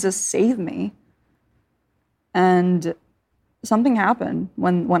 Jesus, save me. And something happened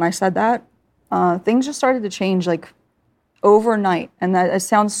when I said that. Things just started to change like overnight. And that it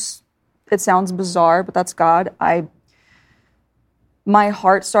sounds bizarre, but that's God. My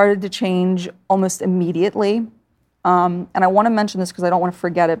heart started to change almost immediately. And I want to mention this because I don't want to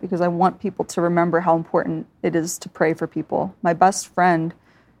forget it, because I want people to remember how important it is to pray for people. My best friend,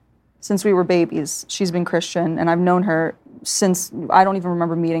 since we were babies, she's been Christian, and I've known her since, I don't even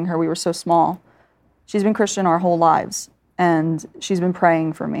remember meeting her. We were so small. She's been Christian our whole lives, and she's been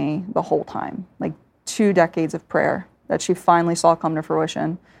praying for me the whole time, like 2 decades of prayer that she finally saw come to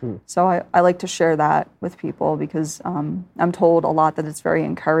fruition. So I like to share that with people, because I'm told a lot that it's very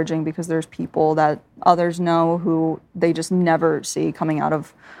encouraging, because there's people that others know who they just never see coming out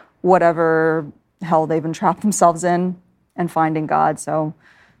of whatever hell they've entrapped themselves in and finding God. So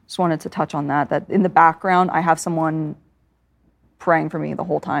just wanted to touch on that in the background, I have someone praying for me the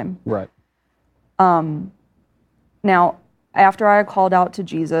whole time. Right. Now, after I called out to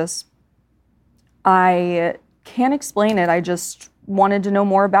Jesus, I can't explain it. I just wanted to know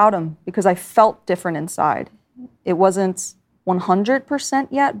more about him, because I felt different inside. It wasn't 100%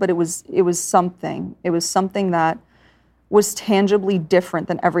 yet, but it was something. It was something that was tangibly different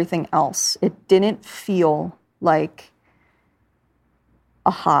than everything else. It didn't feel like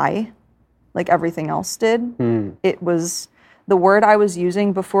a high like everything else did. It was the word I was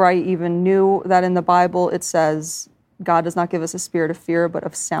using before I even knew that in the Bible it says, God does not give us a spirit of fear, but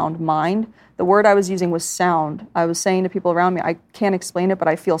of sound mind. The word I was using was sound. I was saying to people around me, I can't explain it, but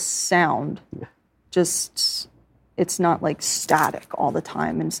I feel sound. Just, it's not like static all the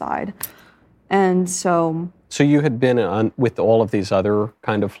time inside. And so you had been on with all of these other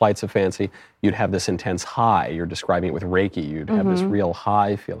kind of flights of fancy. You'd have this intense high. You're describing it with Reiki. You'd have this real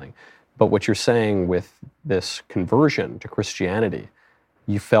high feeling. But what you're saying with this conversion to Christianity,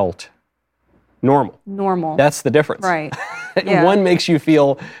 you felt normal. That's the difference. Right. Yeah. One makes you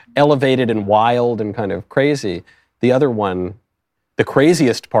feel elevated and wild and kind of crazy. The other one, the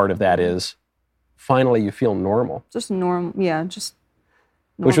craziest part of that is finally you feel normal. Just normal. Yeah, just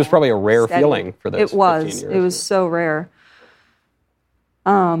normal. Which was probably a rare Steady. feeling for those 15 years. It was so rare.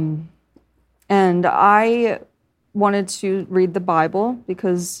 And I wanted to read the Bible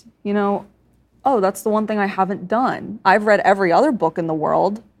because, that's the one thing I haven't done. I've read every other book in the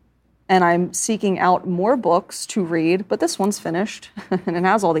world, and I'm seeking out more books to read, but this one's finished, and it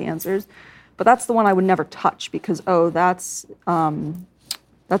has all the answers. But that's the one I would never touch because, that's the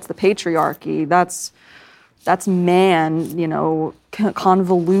patriarchy. That's man,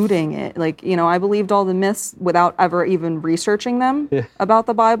 convoluting it. Like, I believed all the myths without ever even researching them about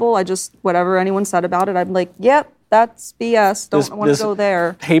the Bible. Whatever anyone said about it, I'm like, yep, that's BS. Don't want to go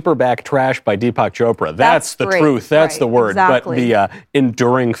there. Paperback trash by Deepak Chopra. That's the great. truth. That's right. the word. Exactly. But the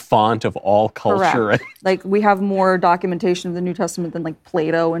enduring font of all culture. Correct. Like, we have more documentation of the New Testament than like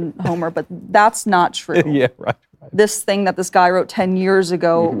Plato and Homer, but that's not true. Yeah, right. This thing that this guy wrote 10 years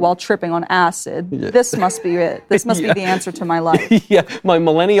ago while tripping on acid, this must be it. This must be the answer to my life. Yeah, my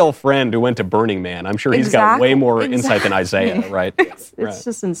millennial friend who went to Burning Man, I'm sure he's got way more insight than Isaiah, right? It's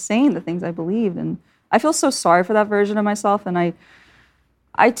just insane, the things I believed. And I feel so sorry for that version of myself. And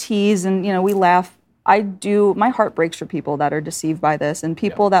I tease and, we laugh. My heart breaks for people that are deceived by this. And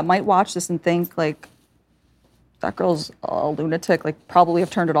people that might watch this and think, like, that girl's a lunatic, like, probably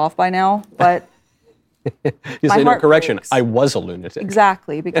have turned it off by now. But you say, no, correction, breaks. I was a lunatic.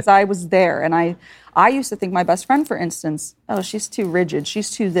 Exactly, because I was there. And I used to think my best friend, for instance, she's too rigid,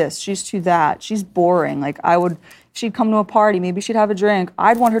 she's too this, she's too that, she's boring. Like, if she'd come to a party, maybe she'd have a drink,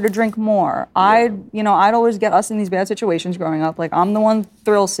 I'd want her to drink more. I'd always get us in these bad situations growing up. Like, I'm the one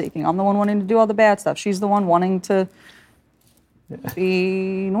thrill-seeking, I'm the one wanting to do all the bad stuff. She's the one wanting to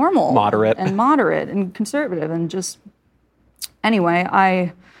be normal. Moderate. And moderate and conservative. And just, anyway,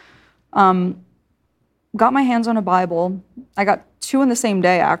 I got my hands on a Bible. I got 2 in the same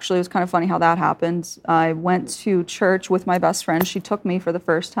day, actually. It was kind of funny how that happened. I went to church with my best friend. She took me for the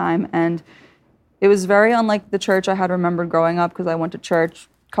first time, and it was very unlike the church I had remembered growing up, because I went to church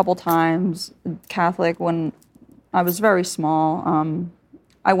a couple times, Catholic, when I was very small.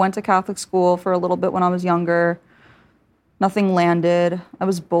 I went to Catholic school for a little bit when I was younger. Nothing landed. I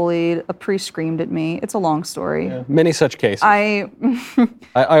was bullied. A priest screamed at me. It's a long story. Yeah, many such cases. I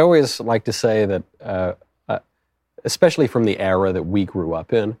always like to say that, especially from the era that we grew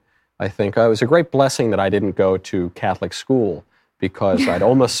up in, I think it was a great blessing that I didn't go to Catholic school, because I'd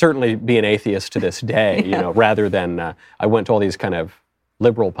almost certainly be an atheist to this day, rather than I went to all these kind of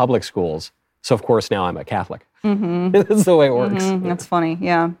liberal public schools. So, of course, now I'm a Catholic. That's the way it works. That's funny,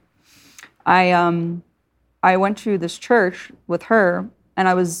 yeah. I went to this church with her, and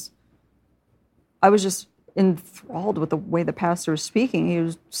I was just enthralled with the way the pastor was speaking. He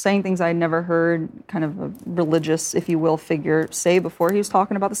was saying things I had never heard kind of a religious, if you will, figure say before. He was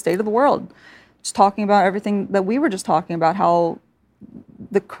talking about the state of the world, just talking about everything that we were just talking about, how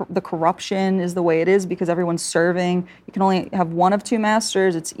the corruption is the way it is because everyone's serving. You can only have one of 2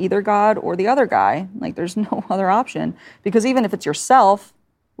 masters. It's either God or the other guy. Like, there's no other option. Because even if it's yourself,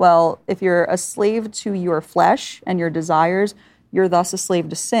 well, if you're a slave to your flesh and your desires, you're thus a slave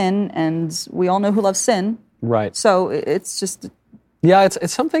to sin, and we all know who loves sin. Right. So it's just... Yeah,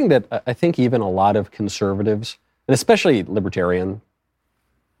 it's something that I think even a lot of conservatives, and especially libertarian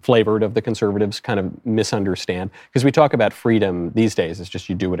flavored of the conservatives, kind of misunderstand. Because we talk about freedom these days, it's just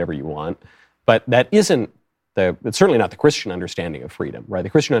you do whatever you want. But that isn't it's certainly not the Christian understanding of freedom, right? The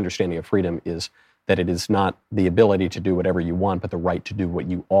Christian understanding of freedom is that it is not the ability to do whatever you want, but the right to do what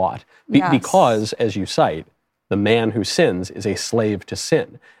you ought. Yes. Because, as you cite, the man who sins is a slave to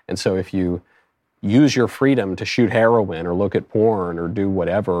sin. And so if you use your freedom to shoot heroin or look at porn or do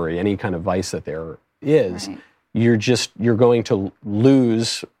whatever, any kind of vice that there is, Right. you're going to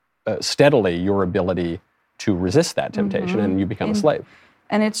lose steadily your ability to resist that temptation, and you become a slave.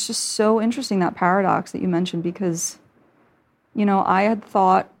 And it's just so interesting, that paradox that you mentioned, because, I had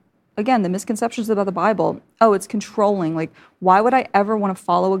thought, again, the misconceptions about the Bible, it's controlling. Like, why would I ever want to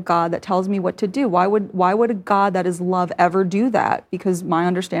follow a God that tells me what to do? Why would a God that is love ever do that? Because my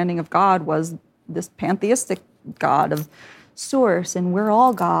understanding of God was this pantheistic God of source, and we're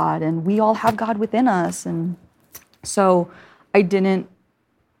all God, and we all have God within us. And so I didn't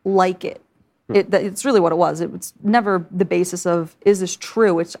like it. It's really what it was. It was never the basis of, is this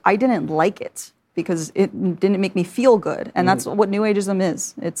true? I didn't like it because it didn't make me feel good. And that's what New Ageism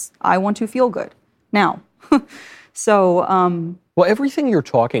is. It's, I want to feel good now. So... well, everything you're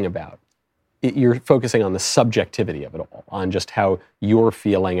talking about, you're focusing on the subjectivity of it all, on just how you're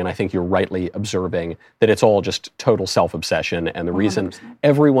feeling, and I think you're rightly observing that it's all just total self-obsession, and the 100%. Reason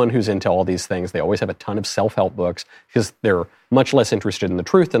everyone who's into all these things, they always have a ton of self-help books, because they're much less interested in the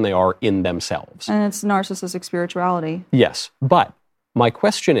truth than they are in themselves. And it's narcissistic spirituality. Yes, but my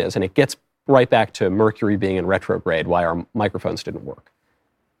question is, and it gets right back to Mercury being in retrograde, why our microphones didn't work.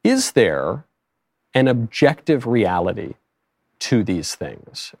 Is there an objective reality to these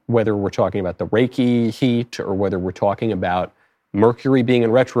things, whether we're talking about the Reiki heat or whether we're talking about Mercury being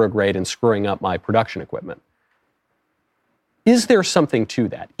in retrograde and screwing up my production equipment? Is there something to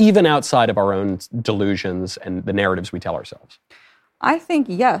that, even outside of our own delusions and the narratives we tell ourselves? I think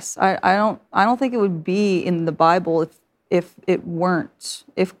yes. I don't think it would be in the Bible if it weren't.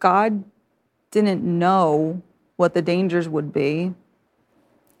 If God didn't know what the dangers would be,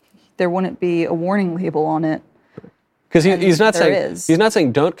 there wouldn't be a warning label on it. Because he's not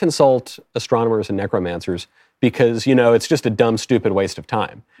saying don't consult astronomers and necromancers because, it's just a dumb, stupid waste of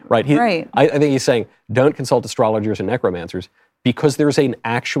time, right? Right. I think he's saying don't consult astrologers and necromancers because there's an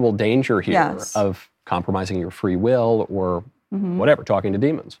actual danger here of compromising your free will or whatever, talking to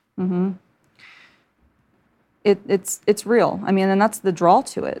demons. Mm-hmm. It's real. I mean, and that's the draw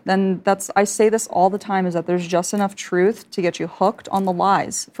to it. And I say this all the time, is that there's just enough truth to get you hooked on the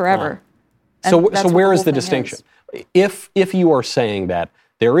lies forever. So where is the distinction? If you are saying that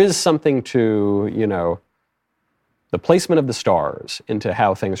there is something to, the placement of the stars into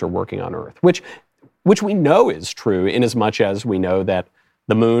how things are working on Earth, which we know is true in as much as we know that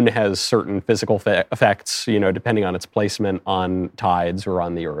the moon has certain physical effects, depending on its placement on tides or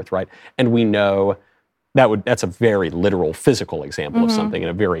on the Earth, right? And we know that's a very literal physical example of something in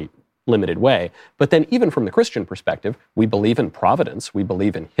a very limited way. But then even from the Christian perspective, we believe in providence, we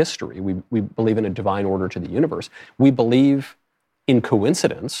believe in history, we believe in a divine order to the universe. We believe in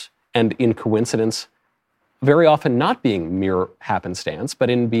coincidence, and in coincidence very often not being mere happenstance, but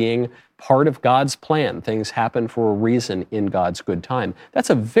in being part of God's plan. Things happen for a reason in God's good time. That's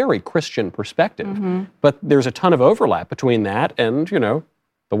a very Christian perspective. But there's a ton of overlap between that and,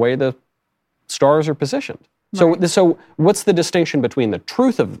 the way the stars are positioned. Right. So what's the distinction between the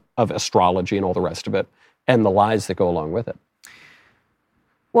truth of astrology and all the rest of it and the lies that go along with it?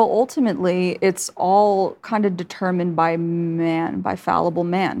 Well, ultimately, it's all kind of determined by man, by fallible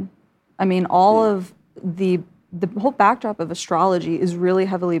man. I mean, all of the whole backdrop of astrology is really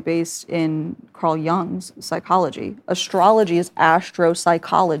heavily based in Carl Jung's psychology. Astrology is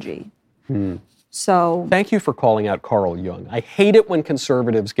astropsychology. So thank you for calling out Carl Jung. I hate it when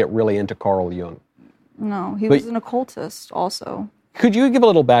conservatives get really into Carl Jung. No, he was an occultist also. Could you give a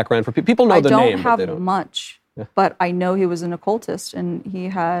little background for people? People know the name, but they don't. I don't have much, but I know he was an occultist, and he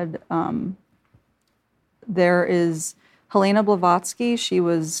had. There is Helena Blavatsky. She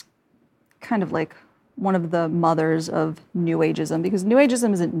was kind of like one of the mothers of New Ageism, because New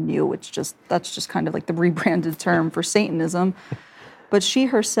Ageism isn't new. That's just kind of like the rebranded term for Satanism. But she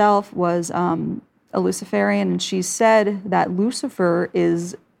herself was a Luciferian, and she said that Lucifer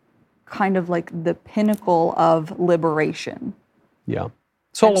is kind of like the pinnacle of liberation. Yeah.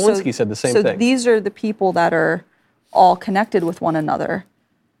 Saul Alinsky said the same thing. So these are the people that are all connected with one another.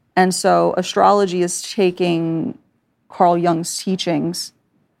 And so astrology is taking Carl Jung's teachings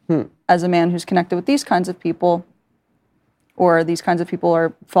as a man who's connected with these kinds of people, or these kinds of people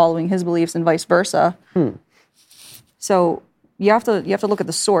are following his beliefs and vice versa. So you have to look at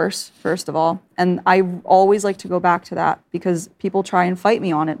the source, first of all. And I always like to go back to that because people try and fight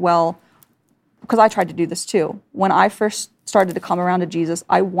me on it. Well, because I tried to do this too. When I first started to come around to Jesus,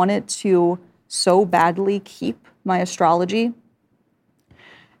 I wanted to so badly keep my astrology.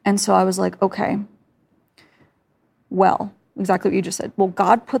 And so I was like, okay, well, exactly what you just said. Well,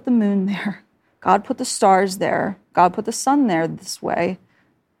 God put the moon there. God put the stars there. God put the sun there this way.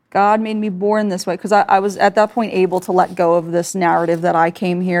 God made me born this way, because I was at that point able to let go of this narrative that I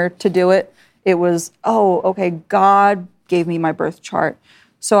came here to do it. It was, okay, God gave me my birth chart.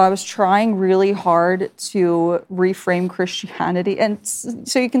 So I was trying really hard to reframe Christianity. And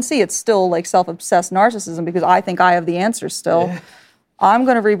so you can see it's still like self-obsessed narcissism, because I think I have the answers still. Yeah. I'm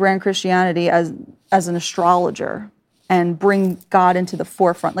going to rebrand Christianity as an astrologer and bring God into the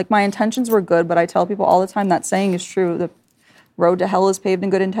forefront. Like, my intentions were good, but I tell people all the time that saying is true. The road to hell is paved in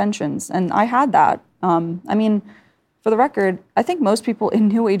good intentions. And I had that. I mean, for the record, I think most people in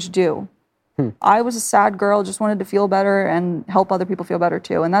New Age do. I was a sad girl, just wanted to feel better and help other people feel better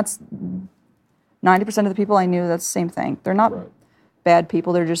too. And that's 90% of the people I knew, that's the same thing. They're not bad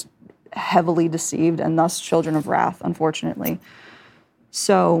people, they're just heavily deceived and thus children of wrath, unfortunately.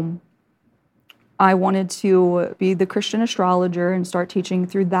 So I wanted to be the Christian astrologer and start teaching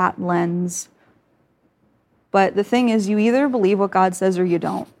through that lens. But the thing is, you either believe what God says or you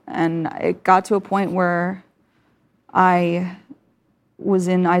don't. And it got to a point where I was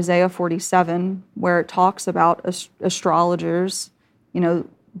in Isaiah 47, where it talks about astrologers,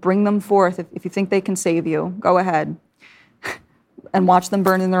 bring them forth. If you think they can save you, go ahead and watch them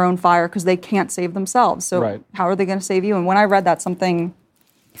burn in their own fire, because they can't save themselves. So how are they going to save you? And when I read that,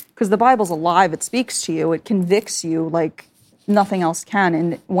 because the Bible's alive, it speaks to you, it convicts you like nothing else can.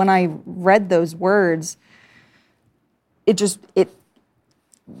 And when I read those words,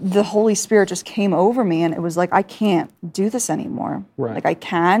 the Holy Spirit just came over me, and it was like, I can't do this anymore. Like, I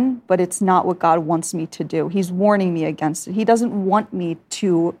can, but it's not what God wants me to do. He's warning me against it. He doesn't want me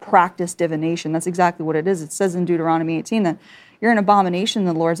to practice divination. That's exactly what it is. It says in Deuteronomy 18 that you're an abomination in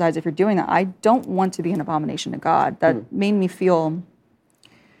the Lord's eyes if you're doing that. I don't want to be an abomination to God. That made me feel,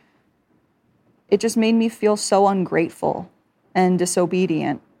 it just made me feel so ungrateful and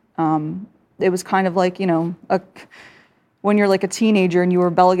disobedient. It was kind of like, when you're like a teenager and you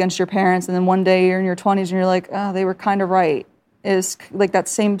rebel against your parents, and then one day you're in your 20s and you're like, oh, they were kind of right. It's like that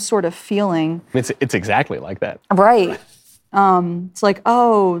same sort of feeling. It's exactly like that. Right. It's like,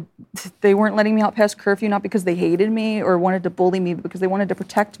 oh, they weren't letting me out past curfew, not because they hated me or wanted to bully me, but because they wanted to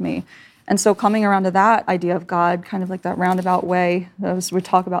protect me. And so coming around to that idea of God, kind of like that roundabout way, as we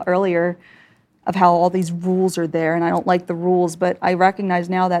talked about earlier, of how all these rules are there, and I don't like the rules, but I recognize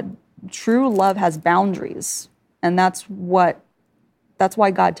now that true love has boundaries. And that's why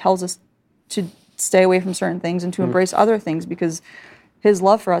God tells us to stay away from certain things and to embrace other things, because his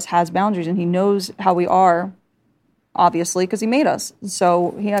love for us has boundaries, and he knows how we are, obviously, because he made us.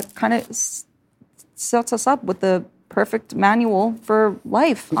 So he kind of sets us up with the perfect manual for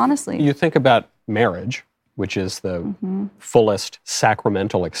life, honestly. You think about marriage, which is the fullest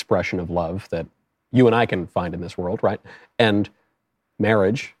sacramental expression of love that you and I can find in this world, right? And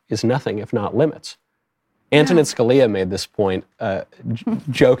marriage is nothing if not limits. Antonin Scalia made this point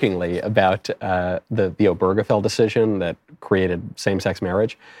jokingly about the Obergefell decision that created same-sex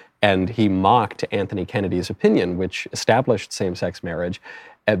marriage, and he mocked Anthony Kennedy's opinion, which established same-sex marriage,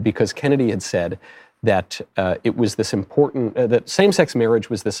 because Kennedy had said that it was this important, that same-sex marriage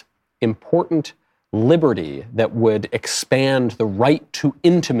was this important liberty that would expand the right to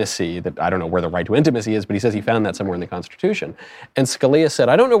intimacy. That I don't know where the right to intimacy is, but he says he found that somewhere in the Constitution. And Scalia said,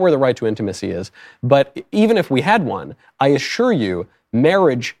 I don't know where the right to intimacy is, but even if we had one, I assure you,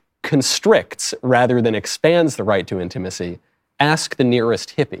 marriage constricts rather than expands the right to intimacy. Ask the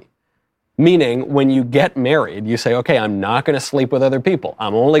nearest hippie. Meaning, when you get married, you say, okay, I'm not going to sleep with other people.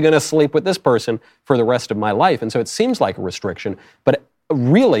 I'm only going to sleep with this person for the rest of my life. And so it seems like a restriction, but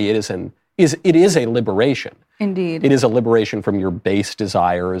really it is a liberation. Indeed. It is a liberation from your base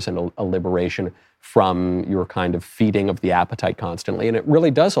desires and a liberation from your kind of feeding of the appetite constantly. And it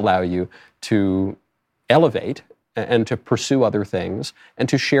really does allow you to elevate and to pursue other things and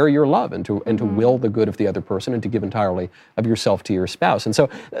to share your love and to will the good of the other person and to give entirely of yourself to your spouse. And so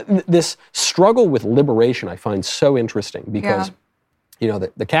this struggle with liberation I find so interesting because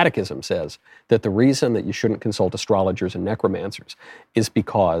the Catechism says that the reason that you shouldn't consult astrologers and necromancers is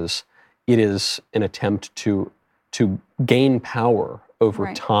because it is an attempt to gain power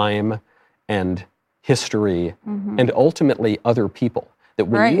over time and history and ultimately other people. That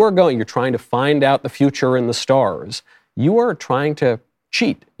when you're trying to find out the future in the stars, you are trying to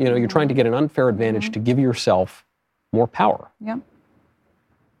cheat. You're trying to get an unfair advantage to give yourself more power. Yeah.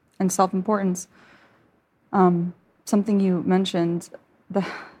 And self-importance. Something you mentioned that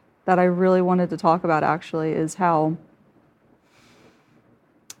I really wanted to talk about actually is how,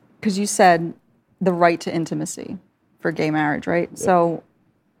 because you said the right to intimacy for gay marriage, right? Yeah. So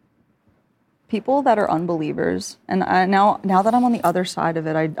people that are unbelievers, and now that I'm on the other side of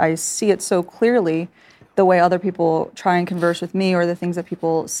it, I see it so clearly, the way other people try and converse with me or the things that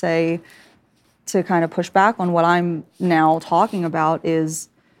people say to kind of push back on what I'm now talking about is,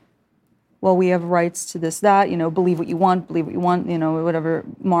 well, we have rights to this, that, believe what you want, whatever,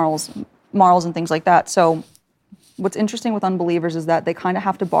 morals and things like that. So what's interesting with unbelievers is that they kind of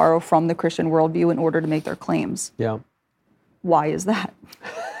have to borrow from the Christian worldview in order to make their claims. Yeah. Why is that?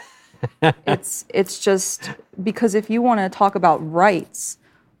 It's just because if you want to talk about rights,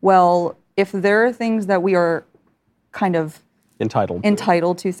 well, if there are things that we are kind of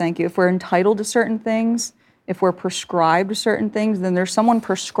entitled to, thank you. If we're entitled to certain things, if we're prescribed certain things, then there's someone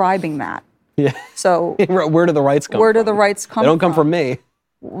prescribing that. Yeah. So where do the rights come from? Where do the rights come from? They don't come from me.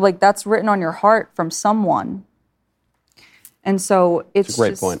 Like that's written on your heart from someone. And so it's a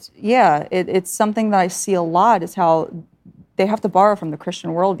great point. Yeah, it's something that I see a lot is how they have to borrow from the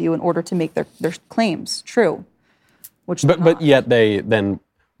Christian worldview in order to make their claims true. But yet they then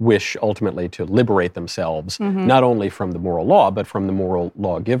wish ultimately to liberate themselves, not only from the moral law, but from the moral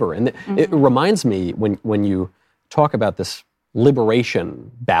lawgiver. And it reminds me when you talk about this liberation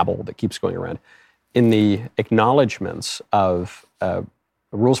babble that keeps going around, in the acknowledgments of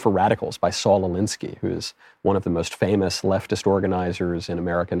Rules for Radicals by Saul Alinsky, who is one of the most famous leftist organizers in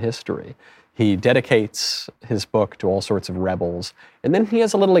American history. He dedicates his book to all sorts of rebels, and then he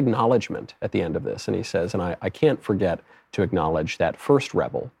has a little acknowledgement at the end of this, and he says, and I can't forget to acknowledge that first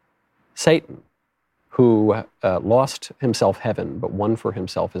rebel, Satan, who lost himself heaven, but won for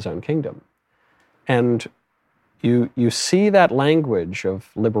himself his own kingdom. And you see that language of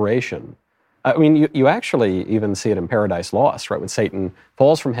liberation. I mean, you actually even see it in Paradise Lost, right? When Satan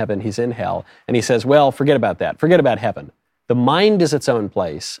falls from heaven, he's in hell, and he says, well, forget about that. Forget about heaven. The mind is its own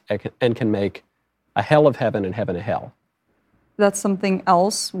place and can make a hell of heaven and heaven a hell. That's something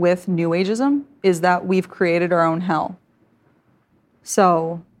else with New Ageism, is that we've created our own hell.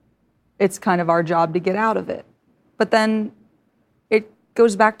 So it's kind of our job to get out of it. But then it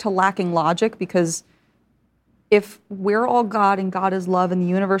goes back to lacking logic, because if we're all God and God is love and the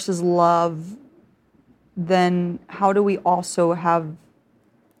universe is love, then how do we also have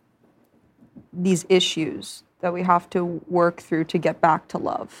these issues that we have to work through to get back to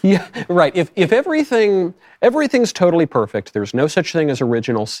love? Yeah, right. If everything's totally perfect, there's no such thing as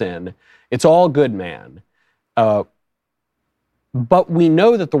original sin, it's all good, man. But we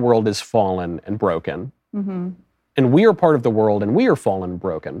know that the world is fallen and broken, and we are part of the world and we are fallen and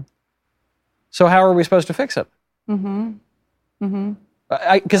broken. So how are we supposed to fix it?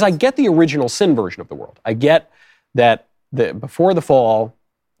 Because I get the original sin version of the world. I get that before the fall,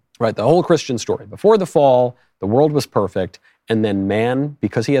 right, the whole Christian story, before the fall, the world was perfect, and then man,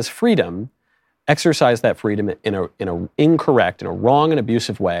 because he has freedom, exercised that freedom in a incorrect, in a wrong and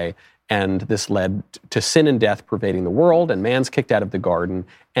abusive way, and this led to sin and death pervading the world, and man's kicked out of the garden,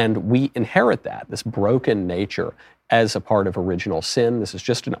 and we inherit that, this broken nature, as a part of original sin. This is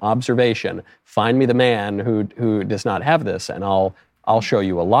just an observation. Find me the man who does not have this, and I'll show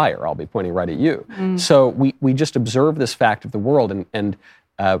you a liar. I'll be pointing right at you. So we just observe this fact of the world, and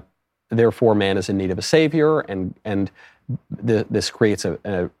therefore man is in need of a savior, and this creates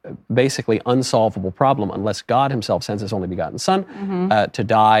a basically unsolvable problem unless God himself sends his only begotten Son to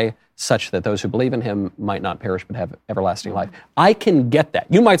die, such that those who believe in him might not perish but have everlasting life. I can get that.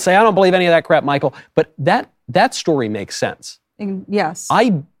 You might say, I don't believe any of that crap, Michael, but that story makes sense. Yes.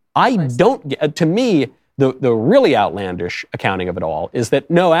 I don't get, to me, the really outlandish accounting of it all is that,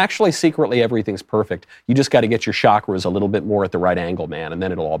 no, actually, secretly, everything's perfect. You just got to get your chakras a little bit more at the right angle, man, and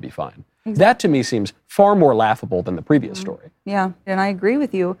then it'll all be fine. Exactly. That, to me, seems far more laughable than the previous story. Yeah, and I agree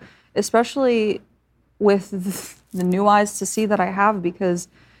with you, especially with the new eyes to see that I have, because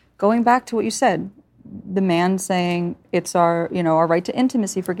going back to what you said, the man saying it's our right to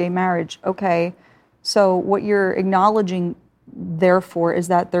intimacy for gay marriage. Okay, so what you're acknowledging, therefore, is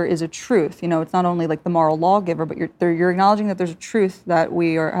that there is a truth. It's not only like the moral lawgiver, but you're acknowledging that there's a truth that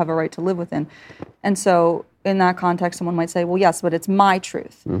we have a right to live within. And so in that context, someone might say, well, yes, but it's my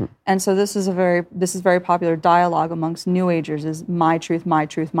truth. And so this is very popular dialogue amongst New Agers, is my truth, my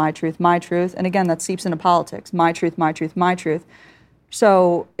truth, my truth, my truth. And again, that seeps into politics. My truth, my truth, my truth.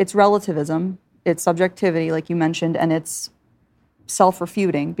 So it's relativism, it's subjectivity, like you mentioned, and it's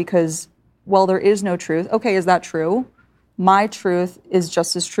self-refuting because, well, there is no truth. Okay, is that true? My truth is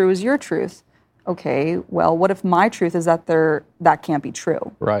just as true as your truth. Okay, well, what if my truth is that that can't be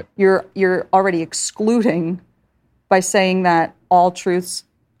true? Right. You're already excluding by saying that all truths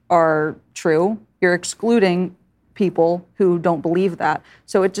are true. You're excluding people who don't believe that.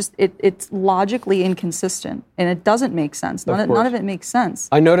 So it's logically inconsistent, and it doesn't make sense. None of it makes sense.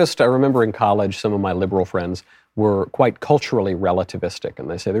 I remember in college, some of my liberal friends were quite culturally relativistic, and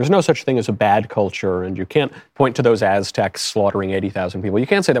they say there's no such thing as a bad culture, and you can't point to those Aztecs slaughtering 80,000 people. You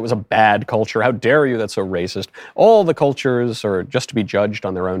can't say that was a bad culture. How dare you? That's so racist. All the cultures are just to be judged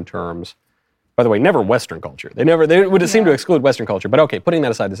on their own terms. By the way, never Western culture. They would seem to exclude Western culture. But okay, putting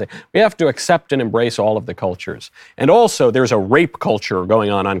that aside to say, we have to accept and embrace all of the cultures. And also, there's a rape culture going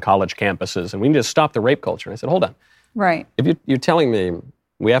on college campuses, and we need to stop the rape culture. And I said, hold on. Right. If you're telling me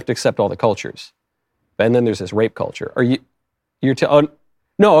we have to accept all the cultures, and then there's this rape culture,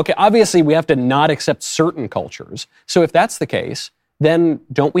 no, okay, obviously we have to not accept certain cultures. So if that's the case, then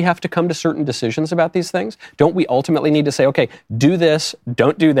don't we have to come to certain decisions about these things? Don't we ultimately need to say, okay, do this,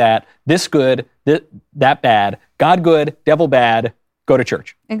 don't do that, this good, that bad, God good, devil bad, go to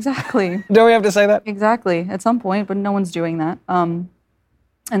church? Exactly. Don't we have to say that? Exactly, at some point, but no one's doing that. And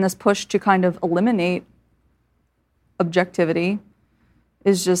this push to kind of eliminate objectivity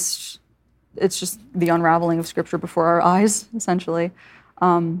is just the unraveling of Scripture before our eyes, essentially.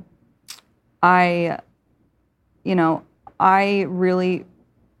 I really,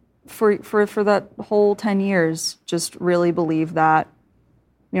 for that whole 10 years, just really believed that,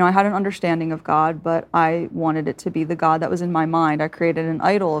 I had an understanding of God, but I wanted it to be the God that was in my mind. I created an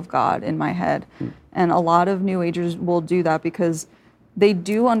idol of God in my head. And a lot of New Agers will do that because they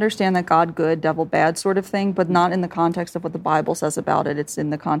do understand that God good, devil bad sort of thing, but not in the context of what the Bible says about it. It's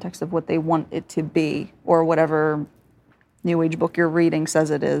in the context of what they want it to be, or whatever New Age book you're reading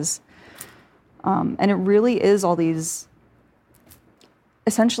says it is. And it really is all these,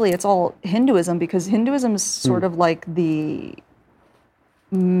 essentially it's all Hinduism, because Hinduism is sort of like the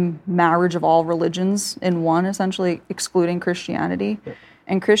marriage of all religions in one, essentially excluding Christianity. Yeah.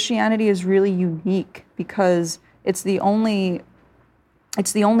 And Christianity is really unique because it's the only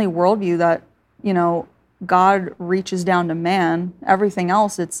worldview that, God reaches down to man. Everything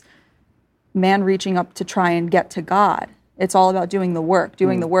else, it's man reaching up to try and get to God. It's all about doing the work,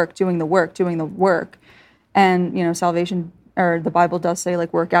 doing the work. And, salvation, or the Bible does say,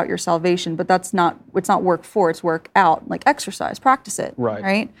 like, work out your salvation, but it's not work for, it's work out, like exercise, practice it.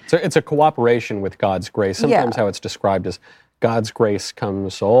 Right? So it's a cooperation with God's grace. Sometimes how it's described as God's grace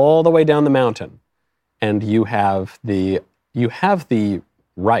comes all the way down the mountain, and you have the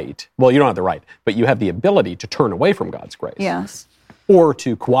right, well, you don't have the right, but you have the ability to turn away from God's grace. Yes. Or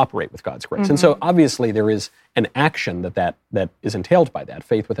to cooperate with God's grace. And so obviously there is an action that is entailed by that.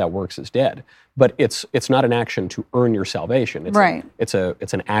 Faith without works is dead. But it's not an action to earn your salvation. It's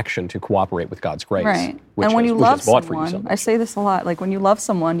an action to cooperate with God's grace. Right. And when you love someone, I say this a lot, like when you love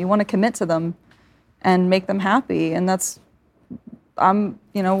someone, you want to commit to them and make them happy. And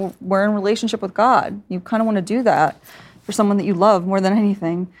we're in relationship with God. You kind of want to do that for someone that you love more than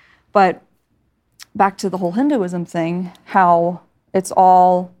anything. But back to the whole Hinduism thing, how it's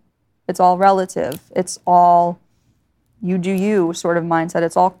all It's all relative. It's all you do you sort of mindset.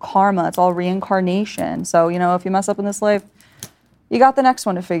 It's all karma. It's all reincarnation. So, if you mess up in this life, you got the next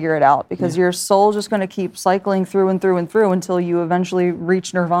one to figure it out, because your soul's just going to keep cycling through and through and through until you eventually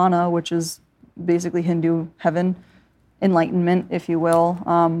reach nirvana, which is basically Hindu heaven, enlightenment, if you will.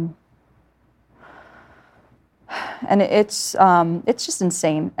 And it's just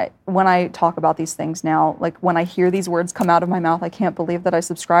insane. When I talk about these things now, like when I hear these words come out of my mouth, I can't believe that I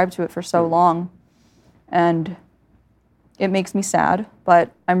subscribed to it for so long. And it makes me sad,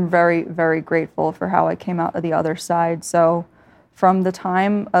 but I'm very, very grateful for how I came out of the other side. So from the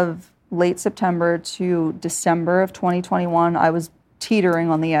time of late September to December of 2021, I was teetering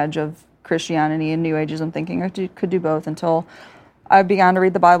on the edge of Christianity and New Ageism, thinking I could do both, until I began to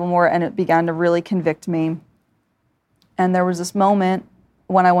read the Bible more, and it began to really convict me. And there was this moment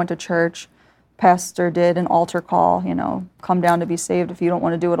when I went to church, pastor did an altar call, come down to be saved if you don't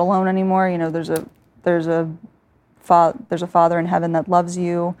want to do it alone anymore. There's a Father in heaven that loves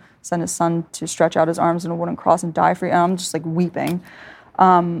you, sent his son to stretch out his arms on a wooden cross and die for you. And I'm just like weeping.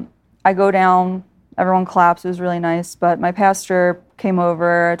 I go down, everyone claps, it was really nice. But my pastor came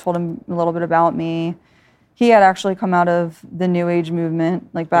over, I told him a little bit about me. He had actually come out of the New Age movement,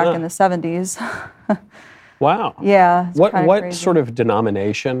 like back in the 70s. Wow. Yeah. What crazy. sort of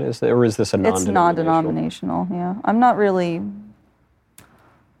denomination is there, or is this a non-denominational? It's non-denominational, yeah.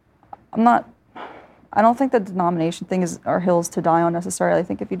 I don't think the denomination thing is our hills to die on necessarily. I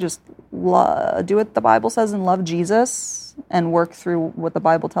think if you just do what the Bible says and love Jesus and work through what the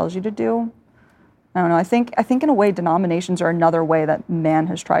Bible tells you to do, I don't know. I think in a way denominations are another way that man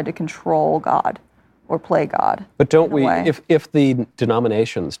has tried to control God or play God. But don't we, if the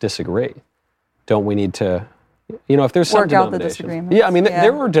denominations disagree, don't we need to, if there's some work out the denominations. disagreements? Yeah, I mean,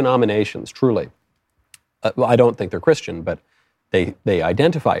 there are denominations, truly. I don't think they're Christian, but they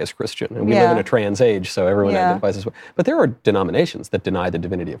identify as Christian. And we live in a trans age, so everyone identifies as well. But there are denominations that deny the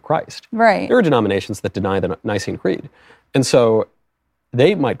divinity of Christ. Right. There are denominations that deny the Nicene Creed. And so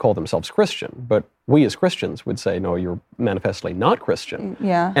they might call themselves Christian, but we as Christians would say, no, you're manifestly not Christian.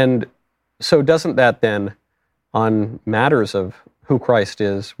 Yeah. And so doesn't that then, on matters of who Christ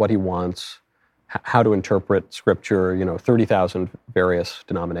is, what he wants, how to interpret Scripture, 30,000 various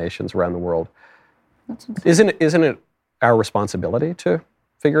denominations around the world, isn't it our responsibility to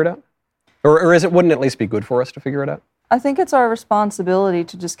figure it out? Or wouldn't it at least be good for us to figure it out? I think it's our responsibility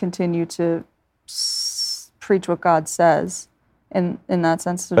to just continue to preach what God says in that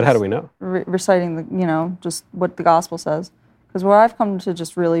sense. But how do we know? Reciting just what the gospel says. Because what I've come to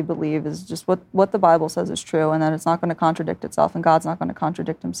just really believe is just what the Bible says is true, and that it's not going to contradict itself, and God's not going to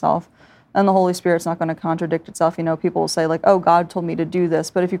contradict himself. And the Holy Spirit's not going to contradict itself. People will say, like, oh, God told me to do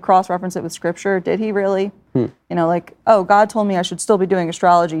this. But if you cross-reference it with Scripture, did he really? Oh, God told me I should still be doing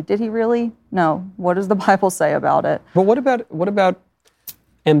astrology. Did he really? No. What does the Bible say about it? But what about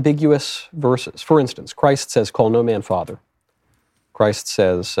ambiguous verses? For instance, Christ says, call no man father. Christ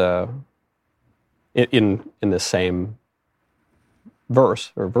says, in the same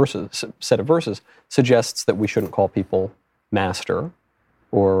verse, or set of verses, suggests that we shouldn't call people master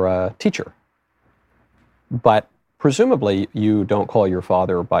or teacher. But presumably you don't call your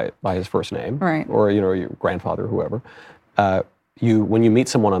father by his first name, right? Or your grandfather, whoever. When you meet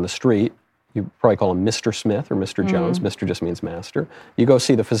someone on the street, you probably call him Mr. Smith or Mr. Jones. Mr. just means master. You go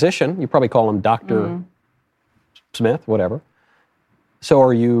see the physician, you probably call him Dr. Smith, whatever. So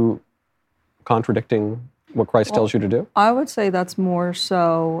are you contradicting what Christ tells you to do? I would say that's more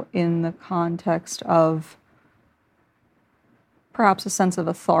so in the context of perhaps a sense of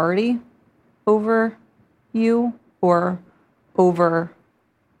authority over you or over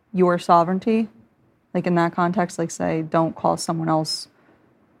your sovereignty. Like in that context, like say, don't call someone else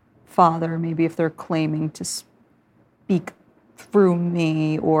father, maybe if they're claiming to speak through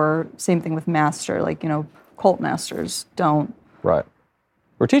me, or same thing with master, like, cult masters don't. Right.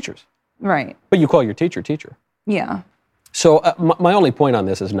 Or teachers. Right. But you call your teacher. Yeah. So my only point on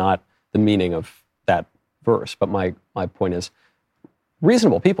this is not the meaning of that verse, but my point is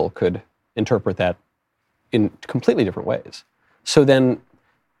reasonable people could interpret that in completely different ways. So then,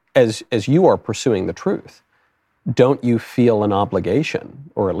 as you are pursuing the truth, don't you feel an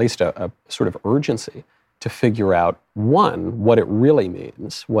obligation, or at least a sort of urgency, to figure out, one, what it really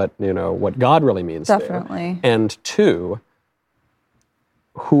means, what God really means Definitely. there, and two,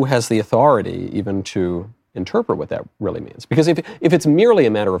 who has the authority even to interpret what that really means? Because if it's merely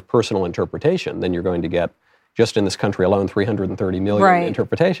a matter of personal interpretation, then you're going to get, just in this country alone, 330 million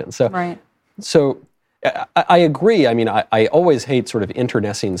interpretations. So I agree. I mean, I always hate sort of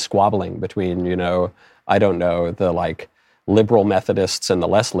internecine squabbling between, I don't know, the liberal Methodists and the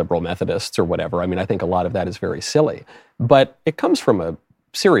less liberal Methodists or whatever. I mean, I think a lot of that is very silly. But it comes from a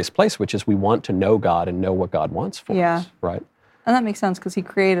serious place, which is we want to know God and know what God wants for us, right? And that makes sense because he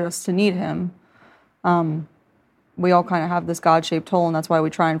created us to need him. We all kind of have this God-shaped hole, and that's why we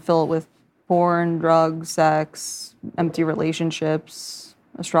try and fill it with porn, drugs, sex, empty relationships,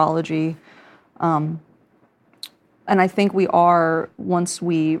 astrology. And I think once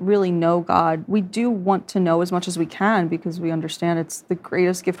we really know God, we do want to know as much as we can because we understand it's the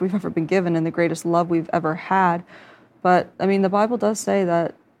greatest gift we've ever been given and the greatest love we've ever had. But, I mean, the Bible does say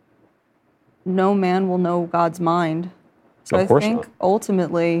that no man will know God's mind. So I think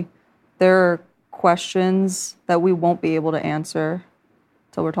ultimately there are questions that we won't be able to answer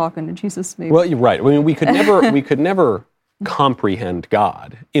until we're talking to Jesus, maybe. Well, you're right. I mean, we could never comprehend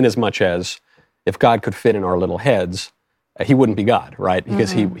God, in as much as if God could fit in our little heads, he wouldn't be God, right?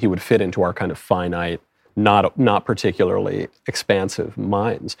 Because he would fit into our kind of finite, not particularly expansive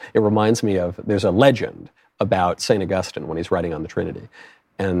minds. It reminds me of, there's a legend about St. Augustine when he's writing on the Trinity.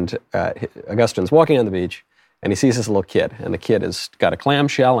 And Augustine's walking on the beach, and he sees this little kid, and the kid has got a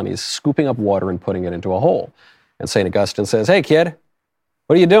clamshell, and he's scooping up water and putting it into a hole. And St. Augustine says, "Hey, kid,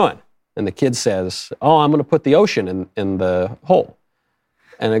 what are you doing?" And the kid says, "Oh, I'm going to put the ocean in the hole."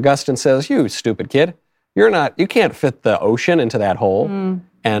 And Augustine says, "You stupid kid, you can't fit the ocean into that hole."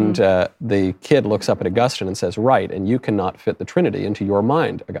 And the kid looks up at Augustine and says, "Right, and you cannot fit the Trinity into your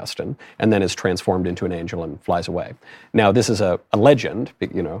mind, Augustine," and then is transformed into an angel and flies away. Now, this is a legend,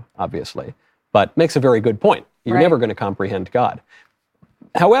 obviously, but makes a very good point. You're never going to comprehend God.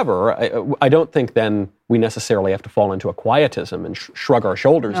 However, I don't think then we necessarily have to fall into a quietism and shrug our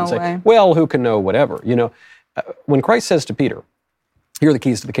shoulders and say, well, who can know whatever? When Christ says to Peter, "Here are the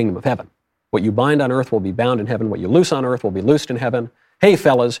keys to the kingdom of heaven. What you bind on earth will be bound in heaven. What you loose on earth will be loosed in heaven. Hey,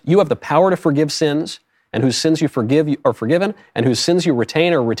 fellas, you have the power to forgive sins, and whose sins you forgive are forgiven, and whose sins you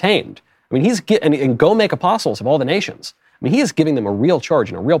retain are retained." I mean, and go make apostles of all the nations. I mean, he is giving them a real charge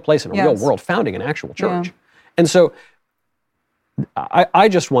and a real place in a real world, founding an actual church. Yeah. And so I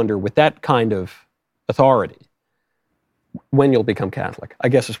just wonder, with that kind of authority, when you'll become Catholic, I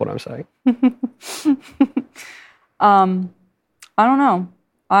guess is what I'm saying. I don't know.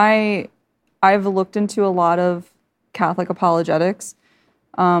 I've looked into a lot of Catholic apologetics.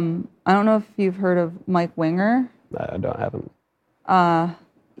 I don't know if you've heard of Mike Winger. I haven't.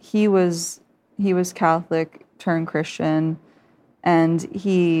 He was Catholic turned Christian, and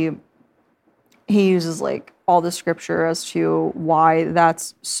he uses like all the scripture as to why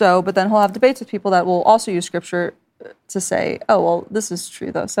that's so, but then he'll have debates with people that will also use scripture to say, oh, well, this is true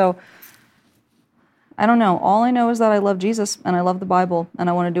though. So I don't know. All I know is that I love Jesus and I love the Bible and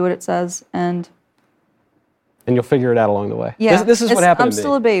I want to do what it says, and you'll figure it out along the way. Yeah, this is what happened to me. I'm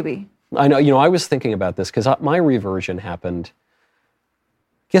still a baby. I know. I was thinking about this because my reversion happened,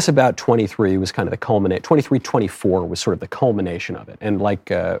 I guess about 23 was kind of the culminate. 23, 24 was sort of the culmination of it. And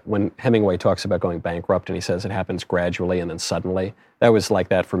like when Hemingway talks about going bankrupt and he says it happens gradually and then suddenly, that was like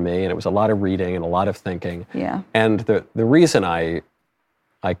that for me. And it was a lot of reading and a lot of thinking. Yeah. And the reason I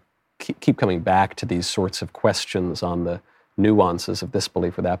keep coming back to these sorts of questions on the nuances of this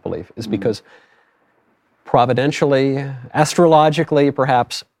belief or that belief is because providentially, astrologically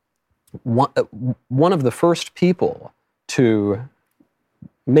perhaps, one of the first people to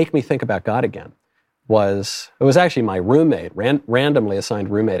make me think about God again was actually my roommate, randomly assigned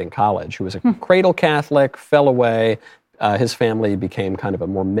roommate in college, who was a cradle Catholic, fell away. His family became kind of a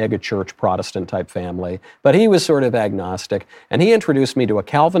more mega-church Protestant type family, but he was sort of agnostic, and he introduced me to a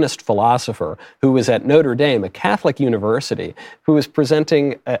Calvinist philosopher who was at Notre Dame, a Catholic university, who was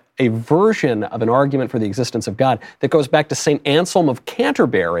presenting a version of an argument for the existence of God that goes back to St. Anselm of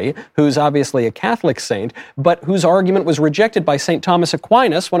Canterbury, who's obviously a Catholic saint, but whose argument was rejected by St. Thomas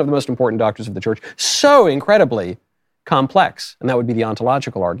Aquinas, one of the most important doctors of the church, so incredibly complex, and that would be the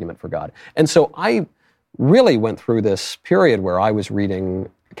ontological argument for God. And so I really went through this period where I was reading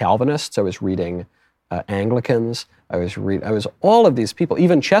Calvinists, I was reading Anglicans, I was all of these people,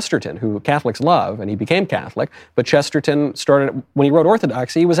 even Chesterton, who Catholics love, and he became Catholic, but Chesterton started, when he wrote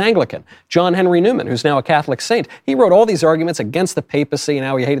Orthodoxy, he was Anglican. John Henry Newman, who's now a Catholic saint, he wrote all these arguments against the papacy and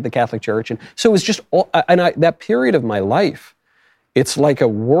how he hated the Catholic Church. And so it was just, that period of my life, it's like a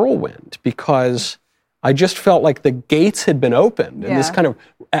whirlwind, because I just felt like the gates had been opened. And this kind of,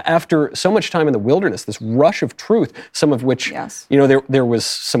 after so much time in the wilderness, this rush of truth, some of which, there was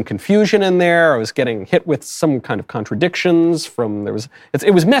some confusion in there. I was getting hit with some kind of contradictions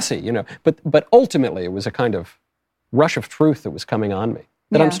it was messy, but ultimately it was a kind of rush of truth that was coming on me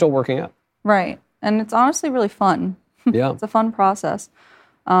that I'm still working out. Right. And it's honestly really fun. Yeah. It's a fun process.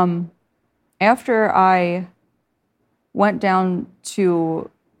 After I went down to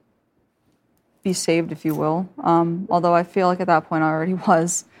be saved, if you will. Although I feel like at that point I already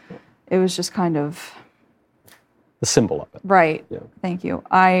was. It was just kind of... the symbol of it. Right. Yeah. Thank you.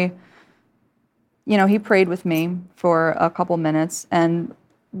 He prayed with me for a couple minutes, and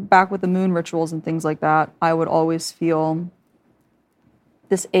back with the moon rituals and things like that, I would always feel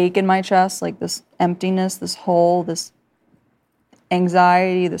this ache in my chest, like this emptiness, this hole, this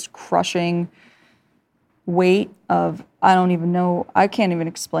anxiety, this crushing weight of, I don't even know, I can't even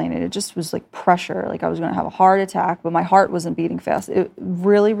explain it. It just was like pressure, like I was going to have a heart attack, but my heart wasn't beating fast. It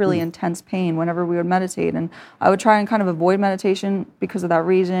really, really intense pain whenever we would meditate. And I would try and kind of avoid meditation because of that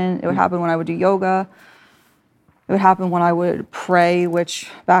reason. It would happen when I would do yoga. It would happen when I would pray, which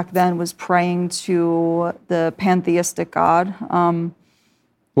back then was praying to the pantheistic God.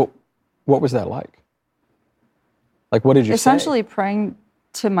 What was that like? Like, what did you essentially say? Praying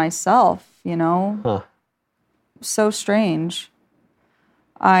to myself, Huh. So strange.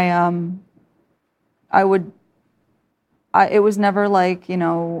 It was never like,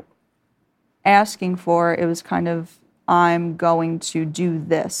 asking for, it was kind of, I'm going to do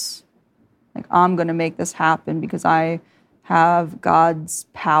this. Like, I'm going to make this happen because I have God's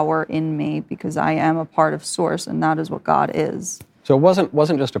power in me, because I am a part of Source, and that is what God is. So it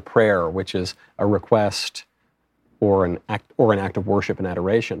wasn't just a prayer, which is a request or an act of worship and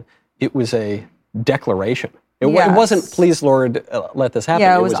adoration. It was a declaration. It wasn't, please, Lord, let this happen.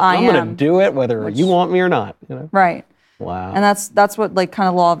 Yeah, it was I'm going to do it whether you want me or not. Right. Wow. And that's what like kind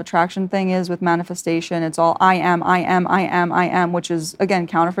of law of attraction thing is with manifestation. It's all I am, which is, again,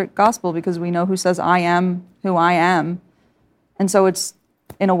 counterfeit gospel, because we know who says I am who I am. And so it's,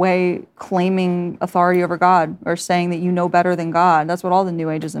 in a way, claiming authority over God, or saying that you know better than God. That's what all the New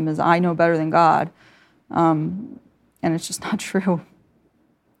Ageism is. I know better than God. And it's just not true.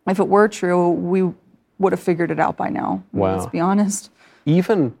 If it were true, we would have figured it out by now. Wow. Let's be honest.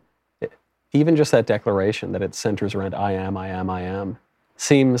 Even just that declaration that it centers around I am,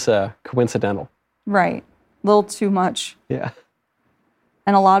 seems coincidental. Right. A little too much. Yeah.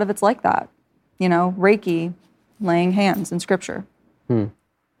 And a lot of it's like that. Reiki, laying hands in Scripture.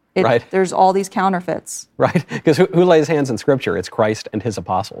 Right. There's all these counterfeits. Right. Because who lays hands in Scripture? It's Christ and his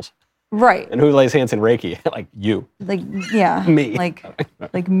apostles. Right. And who lays hands in Reiki? Like you. Like, yeah. Me.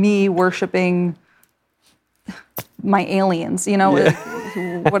 Like me worshiping my aliens,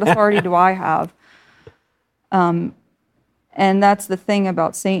 What authority do I have? And that's the thing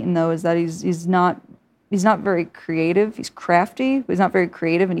about Satan, though, is that he's not very creative. He's crafty, but he's not very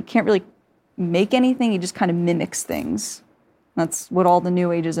creative, and he can't really make anything. He just kind of mimics things. That's what all the New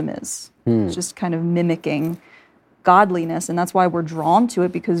Ageism is. It's just kind of mimicking godliness, and that's why we're drawn to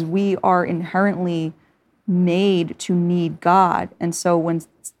it, because we are inherently made to need God. And so when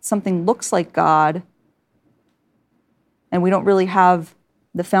something looks like God, and we don't really have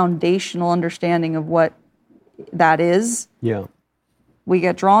the foundational understanding of what that is, we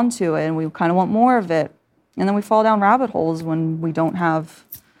get drawn to it, and we kind of want more of it. And then we fall down rabbit holes when we don't have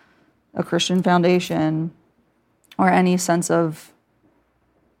a Christian foundation or any sense of,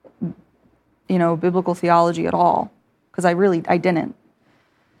 biblical theology at all. Because I didn't.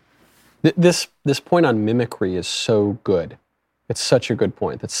 This point on mimicry is so good. It's such a good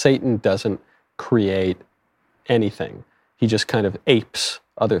point that Satan doesn't create anything. He just kind of apes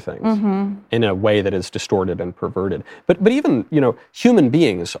other things in a way that is distorted and perverted. But even, human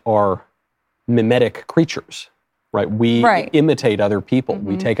beings are mimetic creatures, right? We imitate other people.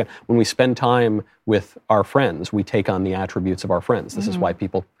 We when we spend time with our friends, we take on the attributes of our friends. This is why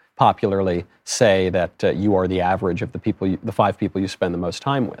people popularly say that you are the average of the 5 people you spend the most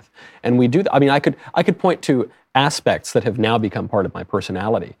time with. And we do that. I mean, I could point to aspects that have now become part of my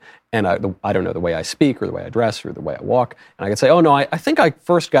personality. And I don't know, the way I speak or the way I dress or the way I walk. And I could say, oh no, I think I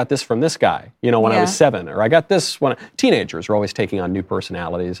first got this from this guy, when I was 7, or I got this when teenagers are always taking on new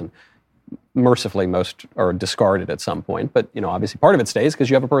personalities, and mercifully most are discarded at some point. But, obviously part of it stays because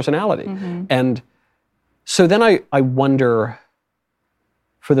you have a personality. And so then I wonder,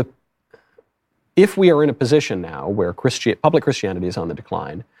 if we are in a position now where public Christianity is on the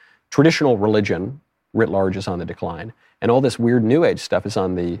decline, traditional religion writ large is on the decline, and all this weird New Age stuff is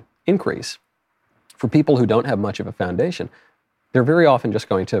on the increase, for people who don't have much of a foundation, they're very often just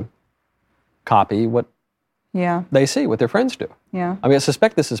going to copy what they see, what their friends do. Yeah. I mean, I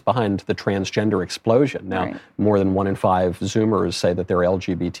suspect this is behind the transgender explosion. Now, more than 1 in 5 Zoomers say that they're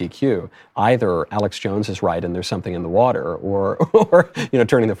LGBTQ. Either Alex Jones is right and there's something in the water, or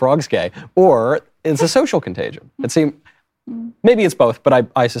turning the frogs gay, or it's a social contagion. It seems, maybe it's both, but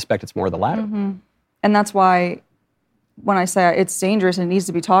I suspect it's more the latter. And that's why, when I say it's dangerous and it needs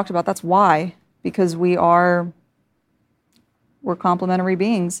to be talked about, that's why. Because we are We're complementary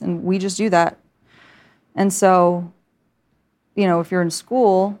beings, and we just do that. And so, if you're in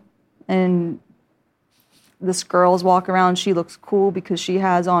school and this girl is walking around, she looks cool because she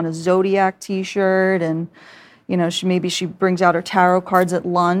has on a Zodiac t-shirt, and she brings out her tarot cards at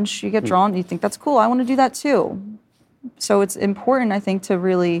lunch. You get drawn, you think that's cool. I want to do that too. So it's important, I think, to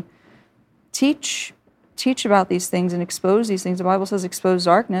really teach about these things and expose these things. The Bible says expose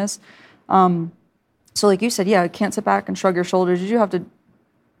darkness. So like you said, you can't sit back and shrug your shoulders. You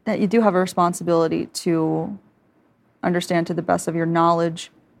do have a responsibility to understand to the best of your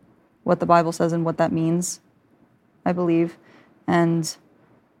knowledge what the Bible says and what that means, I believe. And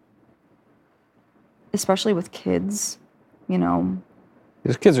especially with kids,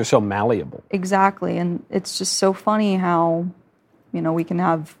 These kids are so malleable. Exactly. And it's just so funny how, we can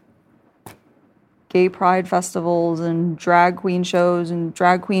have gay pride festivals and drag queen shows and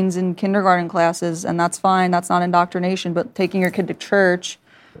drag queens in kindergarten classes, and that's fine. That's not indoctrination. But taking your kid to church,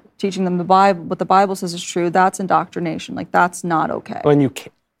 teaching them the Bible, what the Bible says is true, that's indoctrination. Like, that's not okay. When you're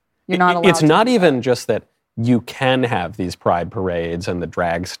not allowed. It's not even just that you can have these pride parades and the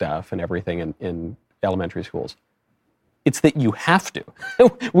drag stuff and everything in elementary schools. It's that you have to.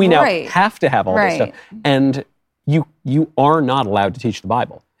 We now have to have all this stuff. And you are not allowed to teach the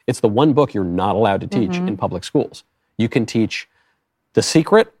Bible. It's the one book you're not allowed to teach in public schools. You can teach The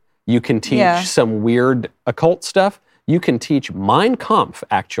Secret. You can teach some weird occult stuff. You can teach Mein Kampf,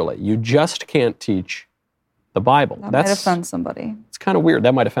 actually. You just can't teach the Bible. That might offend somebody. It's kind of weird.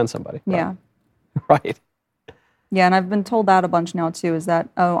 That might offend somebody. Yeah. Right. Yeah, and I've been told that a bunch now, too, is that,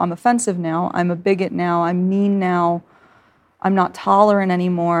 I'm offensive now. I'm a bigot now. I'm mean now. I'm not tolerant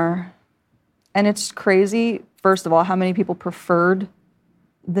anymore. And it's crazy, first of all, how many people preferred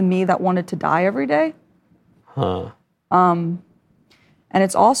the me that wanted to die every day. And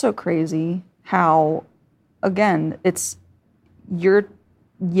it's also crazy how, again, you're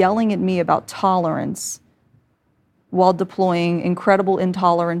yelling at me about tolerance while deploying incredible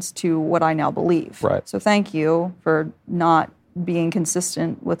intolerance to what I now believe. Right. So thank you for not being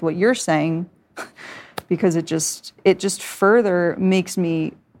consistent with what you're saying, because it just further makes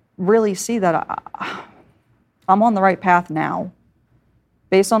me really see that I'm on the right path now.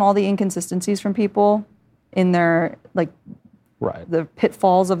 Based on all the inconsistencies from people in their, the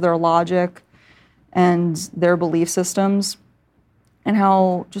pitfalls of their logic and their belief systems, and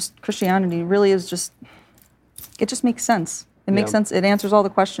how just Christianity really is just, it just makes sense. It makes sense. It answers all the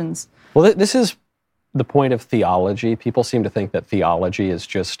questions. Well, this is the point of theology. People seem to think that theology is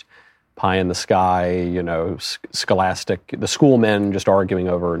just pie in the sky, scholastic, the schoolmen just arguing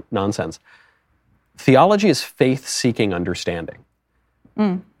over nonsense. Theology is faith-seeking understanding.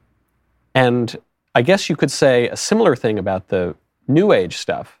 And I guess you could say a similar thing about the New Age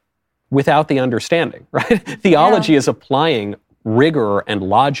stuff without the understanding, right? Theology is applying rigor and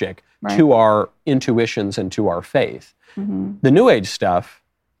logic to our intuitions and to our faith. The New Age stuff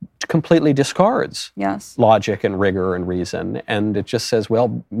completely discards logic and rigor and reason, and it just says,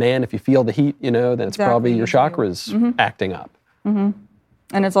 well, man, if you feel the heat, then it's probably your chakras acting up. And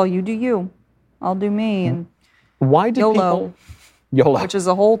it's all you do you, I'll do me, and why do YOLO. YOLO. Which is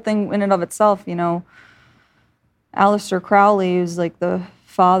a whole thing in and of itself, Aleister Crowley is like the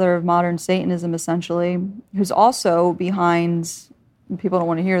father of modern Satanism, essentially, who's also behind, people don't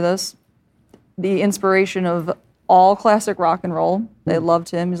want to hear this, the inspiration of all classic rock and roll. They loved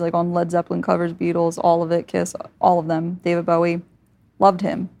him. He's like on Led Zeppelin covers, Beatles, all of it, Kiss, all of them. David Bowie, loved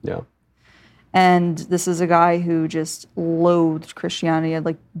him. Yeah. And this is a guy who just loathed Christianity,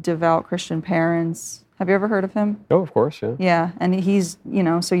 had devout Christian parents. Have you ever heard of him? Oh, of course, yeah. Yeah, and he's,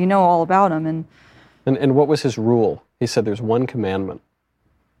 so you know all about him. And what was his rule? He said there's one commandment.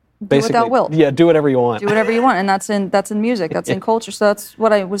 Basically, do what thou wilt. Yeah, do whatever you want. Do whatever you want, and that's in music, that's in culture. So that's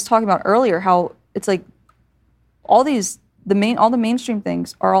what I was talking about earlier, how it's like all the mainstream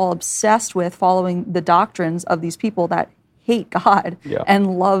things are all obsessed with following the doctrines of these people that hate God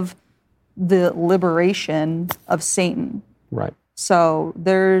and love the liberation of Satan. Right. So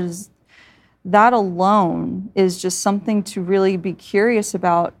that alone is just something to really be curious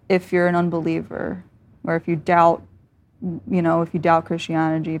about if you're an unbeliever, or if you doubt, if you doubt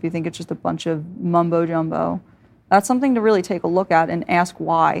Christianity, if you think it's just a bunch of mumbo jumbo. That's something to really take a look at and ask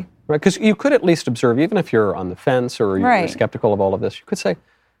why. Right, because you could at least observe, even if you're on the fence or you're skeptical of all of this, you could say,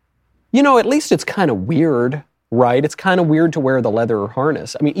 at least it's kind of weird, right? It's kind of weird to wear the leather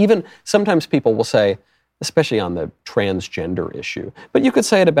harness. I mean, even sometimes people will say, especially on the transgender issue. But you could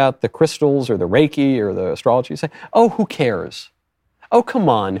say it about the crystals or the Reiki or the astrology. You say, oh, who cares? Oh, come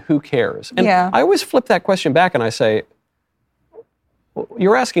on, who cares? And I always flip that question back and I say, well,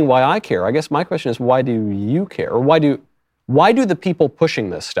 you're asking why I care. I guess my question is, why do you care? Or why Why do the people pushing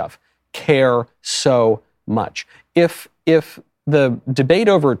this stuff care so much? If the debate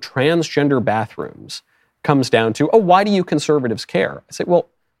over transgender bathrooms comes down to, why do you conservatives care? I say, well,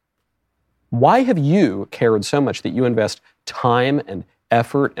 why have you cared so much that you invest time and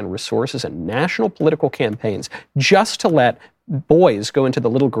effort and resources and national political campaigns just to let boys go into the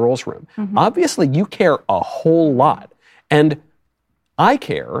little girls' room? Mm-hmm. Obviously, you care a whole lot. And I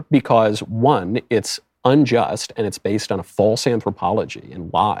care because, one, it's unjust and it's based on a false anthropology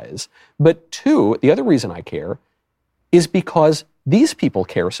and lies. But two, the other reason I care is because these people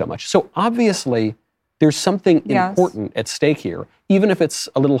care so much. So obviously, there's something important at stake here, even if it's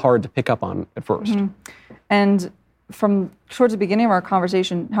a little hard to pick up on at first. Mm-hmm. And from towards the beginning of our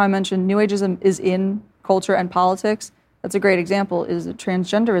conversation, how I mentioned New Ageism is in culture and politics. That's a great example, is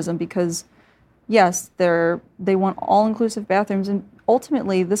transgenderism, because yes, they want all-inclusive bathrooms, and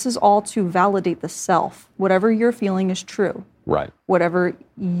ultimately this is all to validate the self. Whatever you're feeling is true. Right. Whatever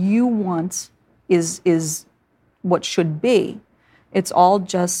you want is what should be. It's all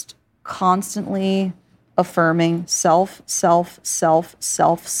just constantly affirming self, self, self,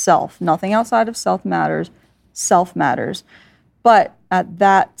 self, self. Nothing outside of self matters. Self matters. But at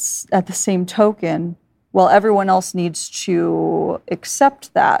the same token, well, everyone else needs to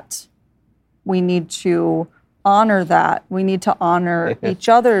accept that. We need to honor that. We need to honor each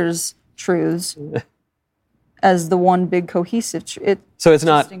other's truths as the one big cohesive truth. So it's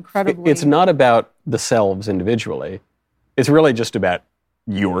not about the selves individually. It's really just about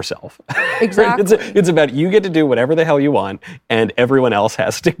yourself. Exactly. It's about you get to do whatever the hell you want, and everyone else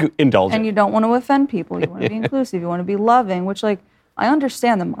has to indulge. And you don't want to offend people. You want to be inclusive. You want to be loving, which, like, I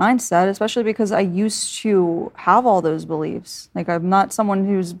understand the mindset, especially because I used to have all those beliefs. Like, I'm not someone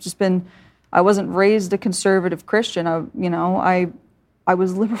who's just been, I wasn't raised a conservative Christian. I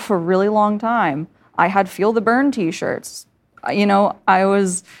was liberal for a really long time. I had Feel the Burn t-shirts.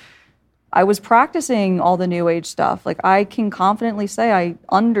 I was practicing all the New Age stuff. Like, I can confidently say I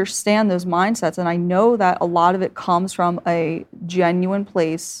understand those mindsets, and I know that a lot of it comes from a genuine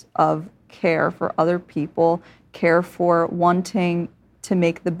place of care for other people, care for wanting to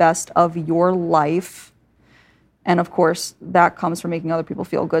make the best of your life. And of course, that comes from making other people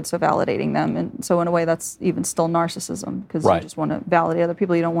feel good, so validating them. And so in a way, that's even still narcissism, because you just want to validate other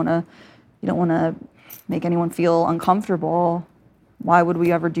people. You don't want to make anyone feel uncomfortable. Why would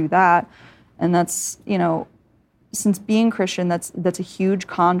we ever do that? And that's, since being Christian, that's a huge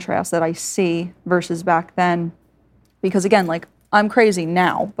contrast that I see versus back then. Because again, like, I'm crazy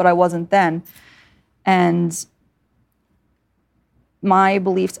now, but I wasn't then. And my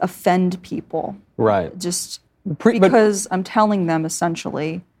beliefs offend people. Right. Just because I'm telling them,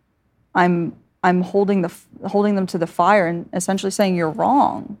 essentially, I'm holding them to the fire and essentially saying you're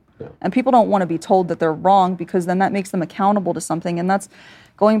wrong. Yeah. And people don't want to be told that they're wrong, because then that makes them accountable to something. And that's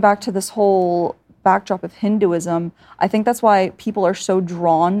going back to this whole backdrop of Hinduism. I think that's why people are so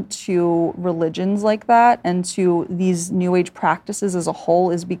drawn to religions like that and to these New Age practices as a whole,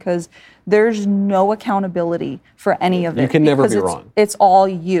 is because there's no accountability for any of it. You can never be wrong. It's all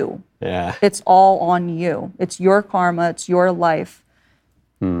you. Yeah. It's all on you. It's your karma. It's your life.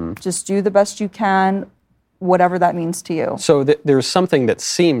 Just do the best you can, whatever that means to you. So there's something that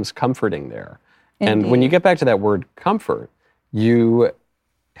seems comforting there. Indeed. And when you get back to that word comfort, you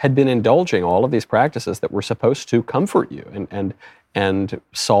had been indulging all of these practices that were supposed to comfort you and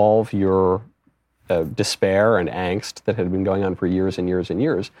solve your despair and angst that had been going on for years and years and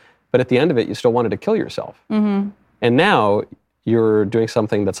years. But at the end of it, you still wanted to kill yourself. Mm-hmm. And now you're doing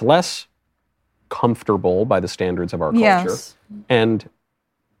something that's less comfortable by the standards of our culture. Yes. And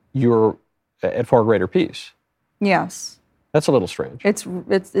you're at far greater peace. Yes. That's a little strange. It's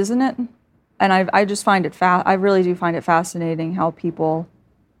isn't it? And I just find it I really do find it fascinating how people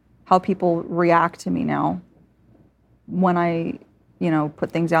react to me now when I,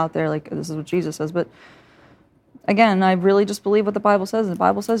 put things out there like this is what Jesus says. But again, I really just believe what the Bible says. The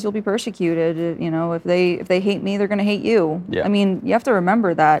Bible says you'll be persecuted. If they hate me, they're going to hate you. Yeah. I mean, you have to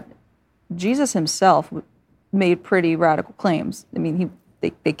remember that Jesus himself made pretty radical claims. I mean,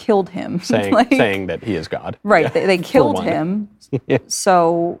 they killed him. Saying that he is God. Right. They killed him. Yeah.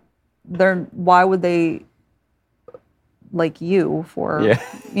 So why would they like you for, it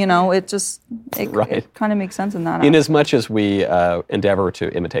kind of makes sense in that. In as much as we endeavor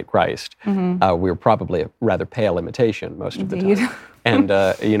to imitate Christ, we're probably a rather pale imitation most of the time. And,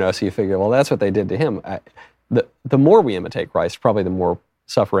 so you figure, well, that's what they did to him. The more we imitate Christ, probably the more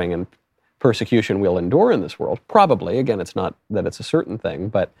suffering and persecution we'll endure in this world. Probably. Again, it's not that it's a certain thing,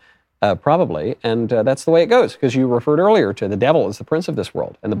 but probably. And that's the way it goes, because you referred earlier to the devil as the prince of this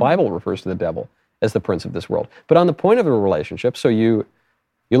world, and the Bible refers to the devil as the prince of this world. But on the point of a relationship, so you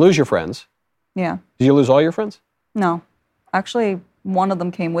lose your friends. Yeah. Did you lose all your friends? No. Actually, one of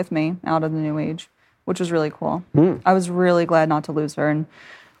them came with me out of the New Age, which was really cool. I was really glad not to lose her. And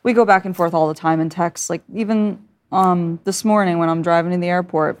we go back and forth all the time in texts. Like, even this morning when I'm driving to the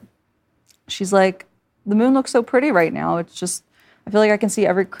airport, she's like, the moon looks so pretty right now. It's just, I feel like I can see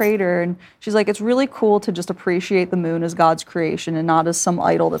every crater. And she's like, it's really cool to just appreciate the moon as God's creation and not as some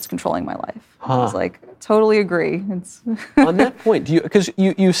idol that's controlling my life. I was like, totally agree. It's On that point, because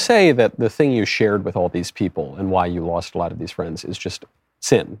you say that the thing you shared with all these people and why you lost a lot of these friends is just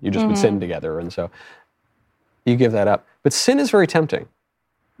sin. You just would sin together, and so you give that up. But sin is very tempting,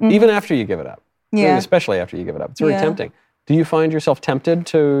 even after you give it up. Yeah. Especially after you give it up. It's very tempting. Do you find yourself tempted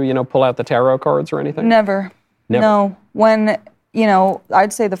to, pull out the tarot cards or anything? Never. No. When,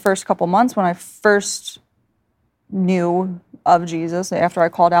 I'd say the first couple months when I first knew of Jesus, after I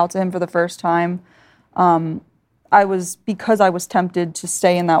called out to him for the first time, because I was tempted to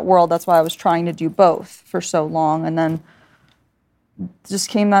stay in that world, that's why I was trying to do both for so long. And then just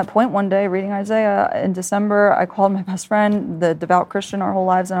came that point one day reading Isaiah in December. I called my best friend, the devout Christian our whole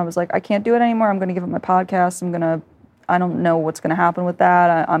lives, and I was like, I can't do it anymore. I'm going to give up my podcast. I don't know what's going to happen with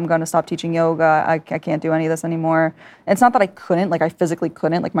that. I'm going to stop teaching yoga. I can't do any of this anymore. And it's not that I couldn't, like I physically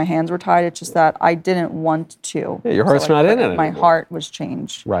couldn't, like my hands were tied. It's just that I didn't want to. Yeah, your heart's not in it My anymore. heart was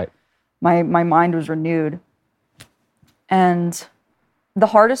changed. Right. My mind was renewed. And the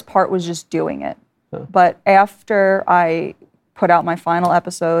hardest part was just doing it. Huh. But after I put out my final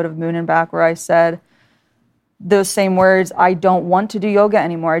episode of Moon and Back where I said those same words, I don't want to do yoga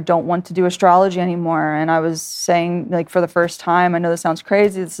anymore. I don't want to do astrology anymore. And I was saying, like, for the first time, I know this sounds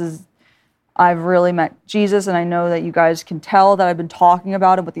crazy, I've really met Jesus, and I know that you guys can tell that I've been talking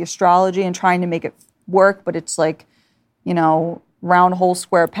about it with the astrology and trying to make it work, but it's like, round hole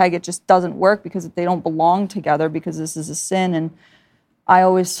square peg, it just doesn't work because they don't belong together because this is a sin. And I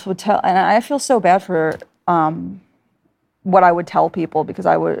always would tell, and I feel so bad for what I would tell people, because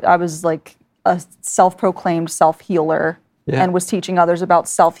I was like a self-proclaimed self-healer and was teaching others about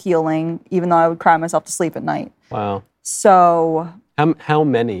self-healing, even though I would cry myself to sleep at night. Wow. So how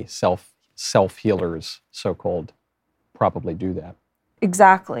many self-healers, so-called, probably do that?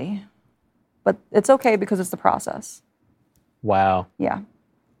 Exactly. But it's okay because it's the process. Wow. Yeah.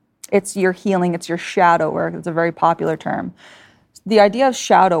 It's your healing, it's your shadow work. It's a very popular term. The idea of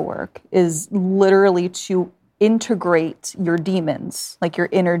shadow work is literally to integrate your demons, like your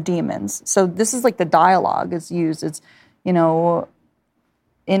inner demons. So this is like the dialogue is used. It's, integrate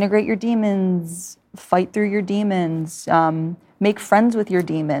your demons, fight through your demons, make friends with your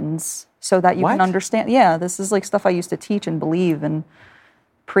demons so that you can understand. Yeah, this is like stuff I used to teach and believe and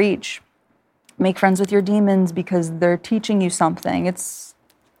preach. Make friends with your demons because they're teaching you something.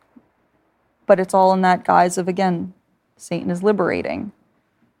 But it's all in that guise of, again, Satan is liberating.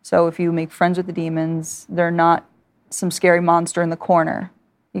 So if you make friends with the demons, they're not some scary monster in the corner.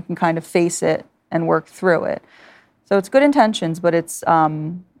 You can kind of face it and work through it. So it's good intentions, but it's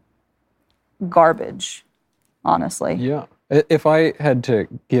garbage, honestly. Yeah. If I had to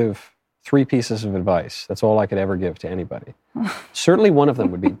give 3 pieces of advice, that's all I could ever give to anybody. Certainly one of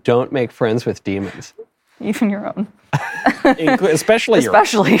them would be, don't make friends with demons. Even your own. Especially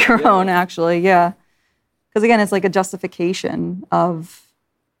your own, actually, yeah. Because again, it's like a justification of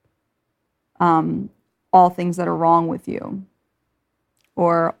all things that are wrong with you,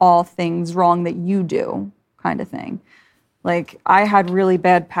 or all things wrong that you do, kind of thing. Like, I had really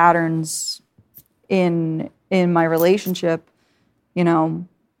bad patterns in my relationship, and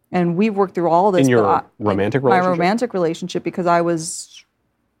we've worked through all of this. In your romantic relationship? My romantic relationship, because I was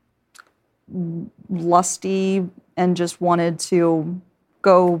lusty and just wanted to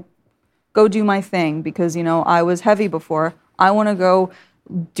go do my thing because, I was heavy before. I want to go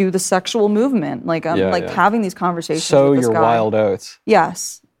do the sexual movement. Like, I'm having these conversations with this guy. Sow your wild oats.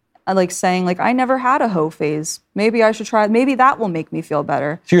 Yes. I like saying, like, I never had a hoe phase. Maybe I should try. Maybe that will make me feel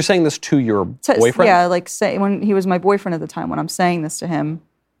better. So you're saying this to your boyfriend? Yeah, like when he was my boyfriend at the time, when I'm saying this to him.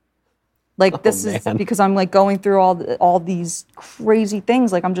 Like, this is because I'm like going through all these crazy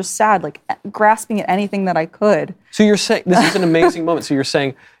things. Like, I'm just sad, like grasping at anything that I could. So you're saying, this is an amazing moment. So you're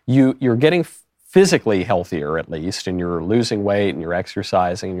saying you're getting physically healthier at least, and you're losing weight and you're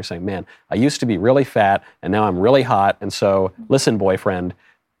exercising, and you're saying, man, I used to be really fat and now I'm really hot. And so listen, boyfriend,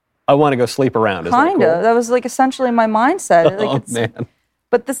 I want to go sleep around. Is Kinda. That cool? That was like essentially my mindset. Like, man.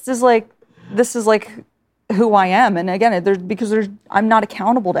 But this is like who I am. And again, I'm not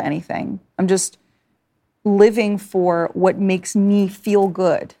accountable to anything. I'm just living for what makes me feel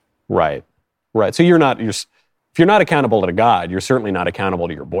good. Right. So if you're not accountable to God, you're certainly not accountable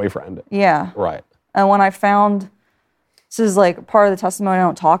to your boyfriend. Yeah. Right. And when I found, this is like part of the testimony I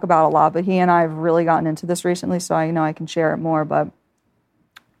don't talk about a lot, but he and I have really gotten into this recently, so I know I can share it more. But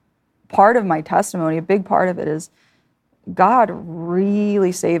part of my testimony, a big part of it is God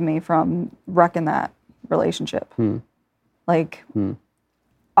really saved me from wrecking that relationship. Like,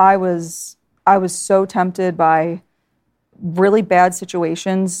 I was so tempted by really bad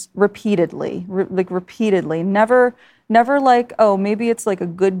situations repeatedly, repeatedly. Never like, oh, maybe it's like a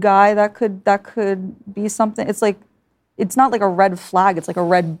good guy that could be something. It's like, it's not like a red flag. It's like a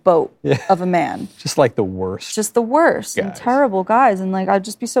red boat of a man. Just like the worst. Just the worst guys. And terrible guys. And like, I'd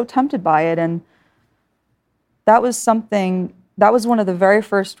just be so tempted by it. And that was one of the very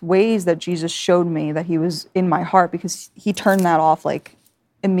first ways that Jesus showed me that he was in my heart, because he turned that off like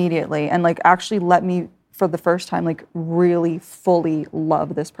immediately and like actually let me, for the first time, like really fully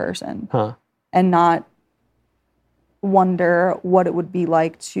love this person and not wonder what it would be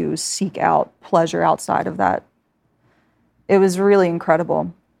like to seek out pleasure outside of that. It was really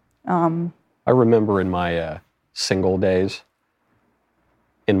incredible. I remember in my single days,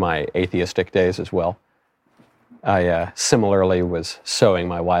 in my atheistic days as well, I similarly was sowing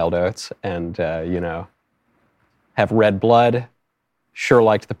my wild oats and, have red blood, sure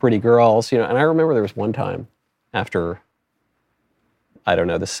liked the pretty girls, and I remember there was one time after, I don't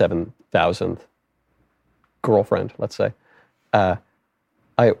know, the 7,000th girlfriend, let's say, I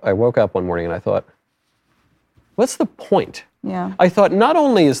woke up one morning and I thought, what's the point? Yeah. I thought, not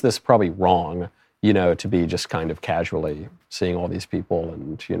only is this probably wrong, to be just kind of casually seeing all these people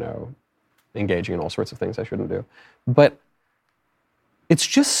and, engaging in all sorts of things I shouldn't do, but it's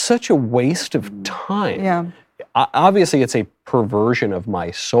just such a waste of time. Yeah. Obviously, it's a perversion of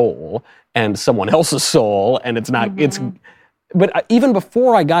my soul and someone else's soul, and it's not, but even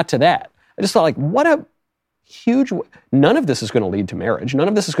before I got to that, I just thought, like, what a huge, none of this is going to lead to marriage. None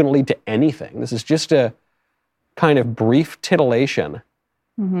of this is going to lead to anything. This is just a kind of brief titillation.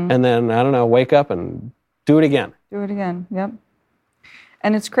 And then, I don't know, wake up and do it again. Do it again, yep.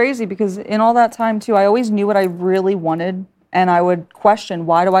 And it's crazy because in all that time, too, I always knew what I really wanted, and I would question,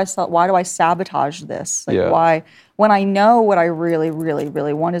 why do I sabotage this? Like, why? When I know what I really, really,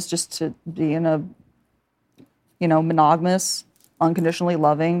 really want is just to be in a, monogamous, unconditionally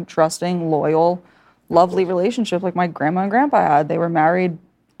loving, trusting, loyal, lovely relationship like my grandma and grandpa had. They were married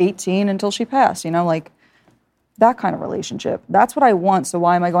 18 until she passed, like that kind of relationship. That's what I want, so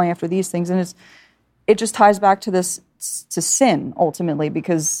why am I going after these things? And it just ties back to this, to sin, ultimately,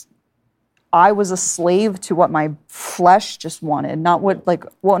 because I was a slave to what my flesh just wanted, not what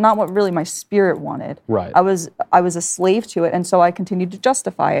really my spirit wanted. Right. I was a slave to it, and so I continued to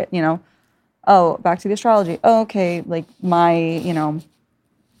justify it, Oh, back to the astrology. Oh, okay, like my,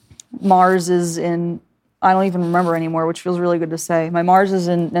 Mars is in, I don't even remember anymore, which feels really good to say. My Mars is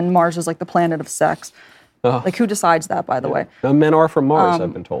in, and Mars is like the planet of sex. Like, who decides that, by the way? No, men are from Mars,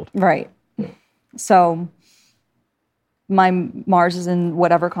 I've been told. Right. So my Mars is in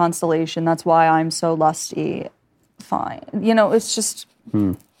whatever constellation. That's why I'm so lusty. Fine. It's just...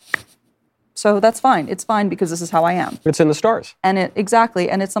 So that's fine. It's fine because this is how I am. It's in the stars. And exactly.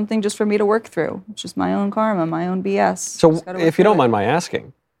 And it's something just for me to work through. It's just my own karma, my own BS. So if you don't mind my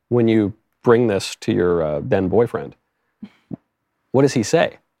asking, when you bring this to your then boyfriend, what does he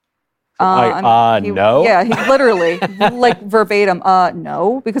say? No? Yeah, he literally, like verbatim,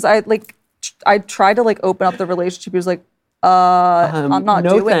 no. Because I tried to open up the relationship. He was like, I'm not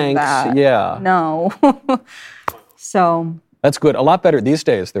no doing thanks. that. Yeah. No. So... That's good. A lot better these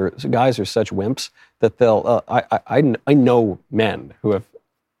days. Guys are such wimps that they'll. I know men who have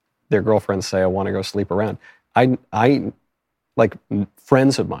their girlfriends say, "I want to go sleep around." I like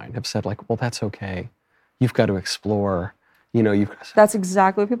friends of mine have said, like, "Well, that's okay. You've got to explore." You've. That's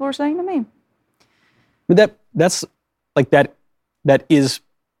exactly what people were saying to me. But that's like that. That is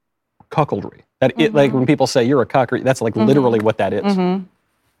cuckoldry. That it, like when people say you're a cuck, that's like literally what that is. And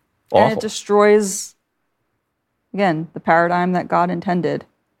it destroys. Again, the paradigm that God intended.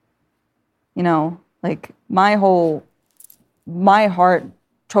 Like my heart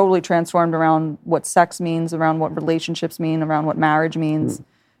totally transformed around what sex means, around what relationships mean, around what marriage means.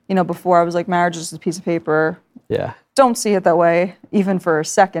 Before I was like, marriage is just a piece of paper. Yeah. Don't see it that way, even for a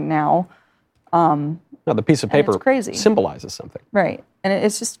second now. No, the piece of paper symbolizes something. Right. And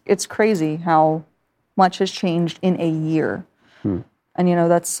it's crazy how much has changed in a year. And,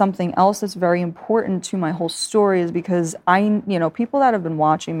 that's something else that's very important to my whole story is because people that have been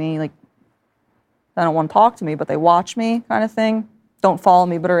watching me, like, they don't want to talk to me, but they watch me kind of thing, don't follow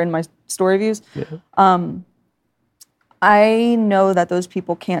me, but are in my story views. Yeah. I know that those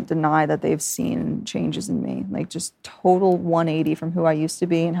people can't deny that they've seen changes in me, like just total 180 from who I used to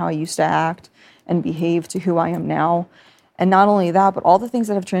be and how I used to act and behave to who I am now. And not only that, but all the things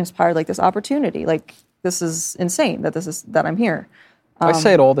that have transpired, like this opportunity, like this is insane that I'm here. I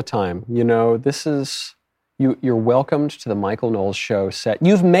say it all the time. You know, this is, you're welcomed to the Michael Knowles Show set.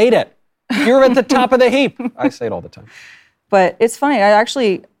 You've made it. You're at the top of the heap. I say it all the time. But it's funny.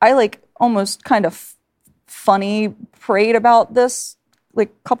 I like almost kind of funny prayed about this like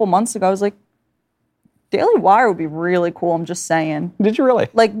a couple months ago. I was like, Daily Wire would be really cool. I'm just saying. Did you really?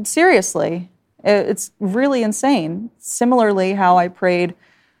 Like, seriously. It's really insane. Similarly, how I prayed.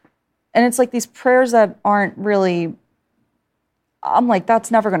 And it's like these prayers that aren't really, I'm like, that's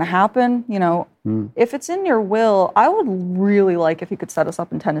never going to happen. You know, if it's in your will, I would really like if you could set us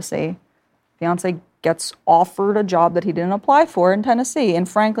up in Tennessee. Fiance gets offered a job that he didn't apply for in Tennessee, in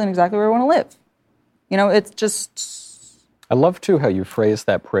Franklin, exactly where I want to live. You know, it's just. I love, too, how you phrase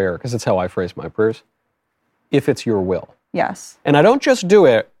that prayer, because it's how I phrase my prayers. If it's your will. Yes. And I don't just do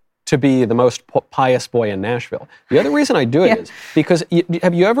it to be the most pious boy in Nashville. The other reason I do it is because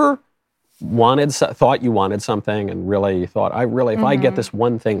have you ever thought you wanted something and really thought, if I get this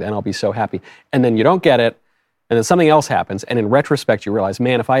one thing, then I'll be so happy. And then you don't get it, and then something else happens, and in retrospect you realize,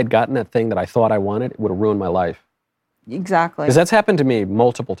 man, if I had gotten that thing that I thought I wanted, it would have ruined my life. Exactly. Because that's happened to me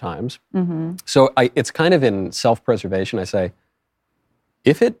multiple times. So it's kind of in self-preservation. I say,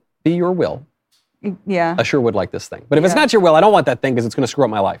 if it be your will, I sure would like this thing. But if it's not your will, I don't want that thing because it's going to screw up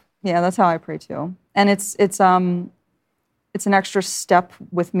my life. Yeah, that's how I pray too. And it's an extra step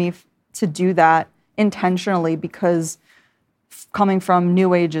with me to do that intentionally, because coming from New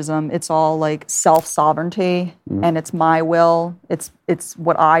Ageism, it's all like self-sovereignty and it's my will. It's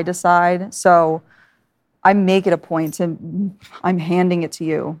what I decide. So I make it a point I'm handing it to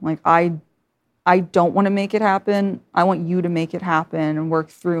you. Like I don't want to make it happen. I want you to make it happen and work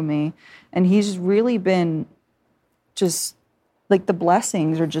through me. And he's really been just, like, the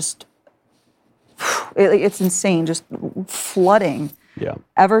blessings are just, it's insane, just flooding. Yeah.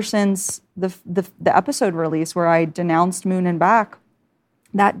 Ever since the episode release where I denounced Moon and Back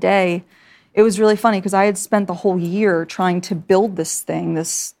that day, it was really funny because I had spent the whole year trying to build this thing,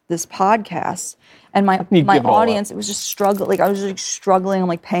 this podcast. And my audience, it was just struggling. Like, I was just like struggling. I'm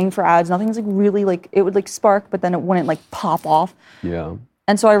like paying for ads. Nothing's like really like, it would like spark, but then it wouldn't like pop off. Yeah.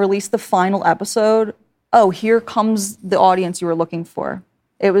 And so I released the final episode. Oh, here comes the audience you were looking for.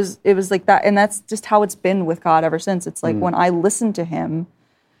 It was like that. And that's just how it's been with God ever since. It's like when I listen to him,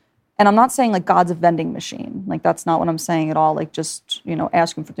 and I'm not saying like God's a vending machine. Like, that's not what I'm saying at all. Like, just, you know,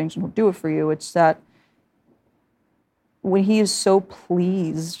 ask him for things and he'll do it for you. It's that when he is so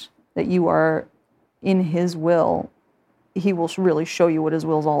pleased that you are in his will, he will really show you what his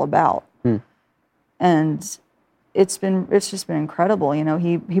will is all about. And it's just been incredible. You know,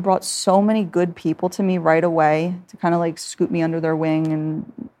 he brought so many good people to me right away to kind of like scoop me under their wing,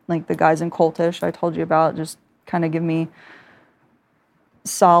 and like the guys in Cultish I told you about, just kind of give me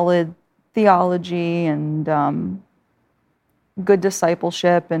solid theology and good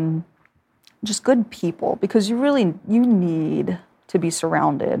discipleship and just good people, because you need to be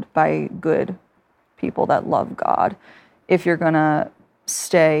surrounded by good people that love God if you're gonna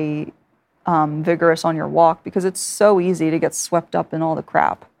stay vigorous on your walk, because it's so easy to get swept up in all the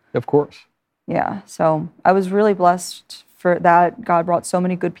crap. Of course. Yeah, so I was really blessed for that. God brought so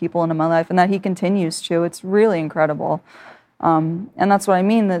many good people into my life, and that he continues to. It's really incredible. And that's what I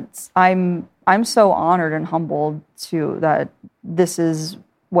mean, that I'm so honored and humbled too that this is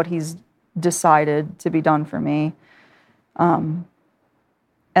what he's decided to be done for me. And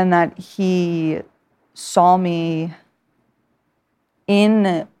that he saw me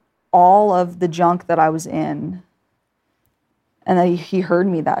in all of the junk that I was in, and that he heard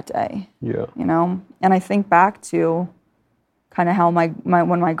me that day. Yeah. You know? And I think back to kind of how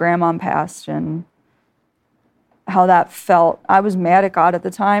when my grandma passed and how that felt. I was mad at God at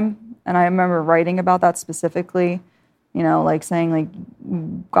the time, and I remember writing about that specifically, you know, like saying like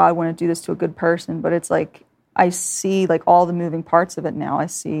God wouldn't do this to a good person, but it's like I see like all the moving parts of it now. I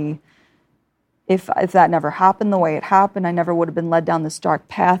see if that never happened the way it happened, I never would have been led down this dark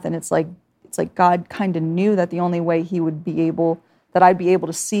path. And it's like God kind of knew that the only way that I'd be able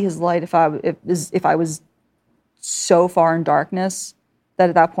to see his light if I was so far in darkness that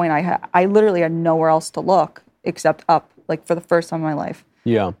at that point I literally had nowhere else to look except up, like for the first time in my life.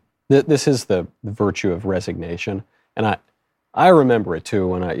 Yeah. This is the virtue of resignation. And I remember it too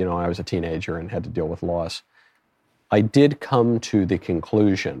when I was a teenager and had to deal with loss. I did come to the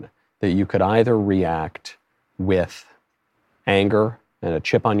conclusion that you could either react with anger and a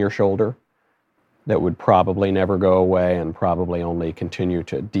chip on your shoulder that would probably never go away and probably only continue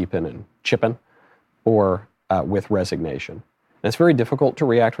to deepen and chippen, or with resignation. And it's very difficult to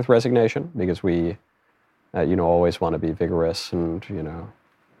react with resignation because we, always want to be vigorous, and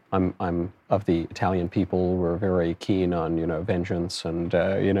I'm of the Italian people. We're very keen on vengeance, and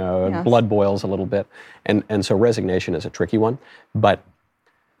Yes. blood boils a little bit, and so resignation is a tricky one, but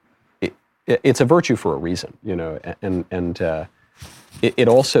it's a virtue for a reason, and it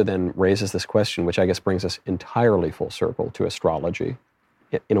also then raises this question, which I guess brings us entirely full circle to astrology,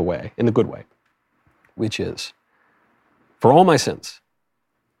 in a way, in the good way, which is, for all my sins,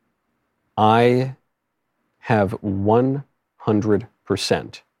 I have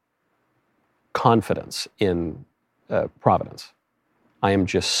 100% confidence in providence. I am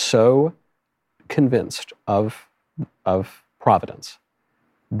just so convinced of providence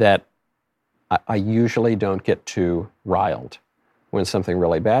that I usually don't get too riled when something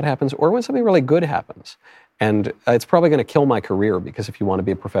really bad happens or when something really good happens. And it's probably going to kill my career, because if you want to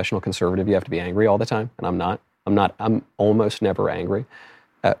be a professional conservative, you have to be angry all the time, and I'm not. I'm almost never angry.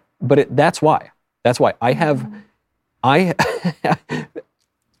 But that's why. That's why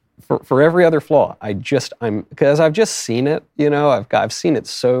for every other flaw, because I've just seen it, I've seen it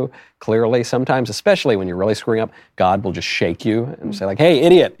so clearly. Sometimes, especially when you're really screwing up, God will just shake you and say, like, "Hey,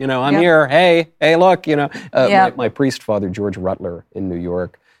 idiot, I'm here. Hey, look, My priest, Father George Rutler in New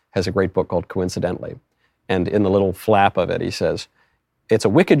York, has a great book called Coincidentally. And in the little flap of it, he says, it's a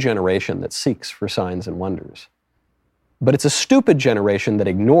wicked generation that seeks for signs and wonders, but it's a stupid generation that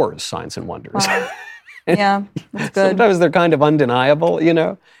ignores signs and wonders. Wow. Yeah, that's good. Sometimes they're kind of undeniable,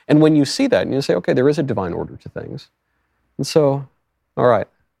 And when you see that, and you say, okay, there is a divine order to things. And so, all right,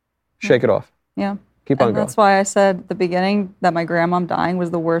 shake it off. Yeah. Keep on going. That's why I said at the beginning that my grandmom dying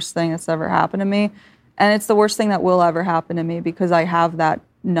was the worst thing that's ever happened to me. And it's the worst thing that will ever happen to me, because I have that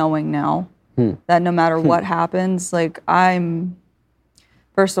knowing now that no matter what happens, like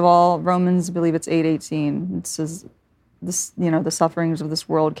first of all, Romans believe it's 8:18. It says, the sufferings of this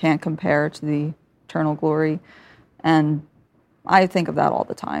world can't compare to the eternal glory. And I think of that all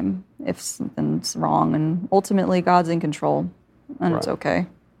the time if something's wrong, and ultimately God's in control, and It's okay.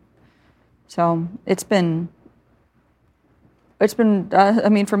 So it's been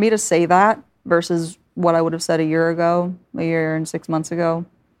for me to say that versus what I would have said a year and 6 months ago,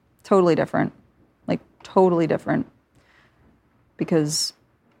 totally different, because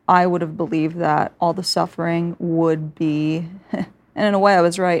I would have believed that all the suffering would be, and in a way I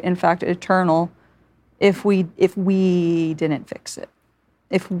was right, in fact, eternal, if we didn't fix it.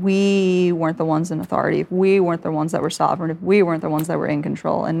 If we weren't the ones in authority, if we weren't the ones that were sovereign, if we weren't the ones that were in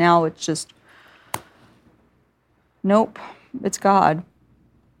control. And now it's just, nope, it's God.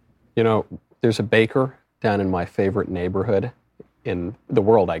 There's a baker down in my favorite neighborhood in the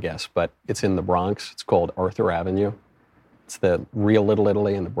world, I guess, but it's in the Bronx. It's called Arthur Avenue. It's the real Little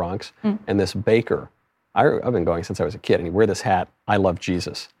Italy in the Bronx. And this baker, I've been going since I was a kid, and he wear this hat, "I love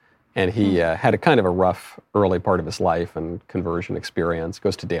Jesus." And he had a kind of a rough early part of his life and conversion experience,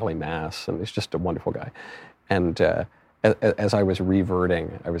 goes to daily mass, and he's just a wonderful guy. And as I was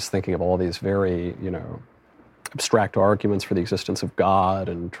reverting, I was thinking of all these very, abstract arguments for the existence of God,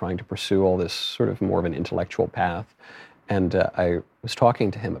 and trying to pursue all this sort of more of an intellectual path. And I was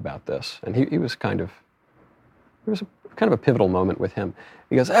talking to him about this, and he was there was kind of a pivotal moment with him.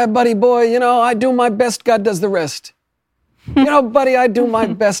 He goes, "Hey, buddy boy, I do my best, God does the rest. Buddy, I do my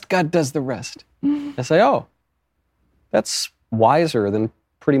best, God does the rest." I say, "Oh, that's wiser than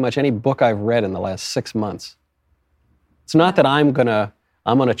pretty much any book I've read in the last 6 months. It's not that I'm gonna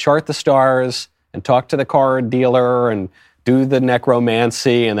chart the stars and talk to the card dealer and do the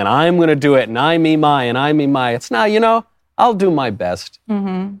necromancy, and then I'm gonna do it, and I me my. It's not, I'll do my best.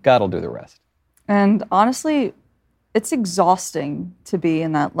 God will do the rest." And honestly, it's exhausting to be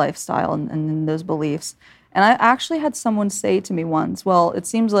in that lifestyle and in those beliefs. And I actually had someone say to me once, well, it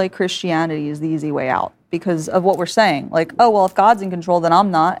seems like Christianity is the easy way out because of what we're saying. Like, oh, well, if God's in control, then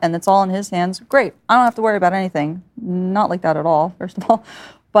I'm not, and it's all in his hands. Great. I don't have to worry about anything. Not like that at all, first of all.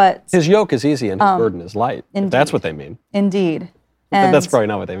 But his yoke is easy and his burden is light. If that's what they mean. Indeed. And that's probably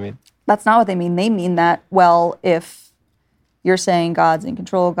not what they mean. That's not what they mean. They mean that, well, if you're saying God's in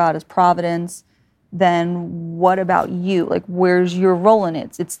control, God is providence, then what about you? Like, where's your role in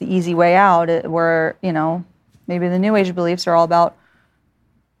it? It's the easy way out, where, maybe the New Age beliefs are all about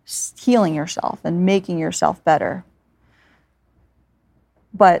healing yourself and making yourself better.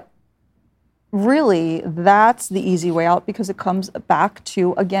 But really, that's the easy way out, because it comes back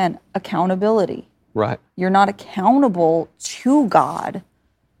to, again, accountability. Right. You're not accountable to God.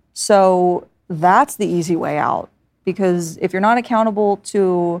 So that's the easy way out. Because if you're not accountable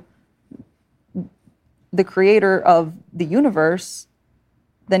to the creator of the universe,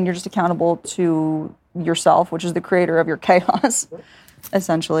 then you're just accountable to yourself, which is the creator of your chaos,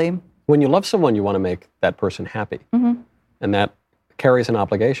 essentially. When you love someone, you want to make that person happy. And that carries an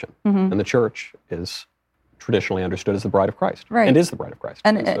obligation. And the church is traditionally understood as the bride of Christ. Right. And is the bride of Christ.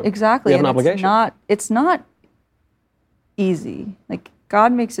 And so exactly. we have an and obligation. It's not easy. Like,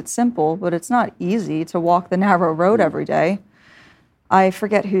 God makes it simple, but it's not easy to walk the narrow road every day. I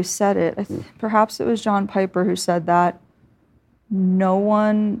forget who said it. Perhaps it was John Piper who said that no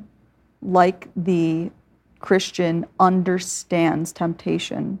one like the Christian understands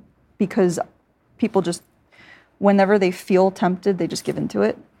temptation, because people just, whenever they feel tempted, they just give into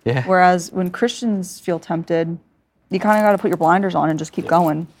it. Yeah. Whereas when Christians feel tempted, you kind of got to put your blinders on and just keep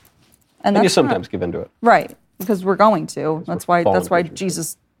going. And you sometimes give into it. Right, because we're going to. That's why creatures.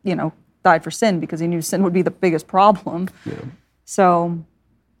 Jesus, died for sin, because he knew sin would be the biggest problem. Yeah. So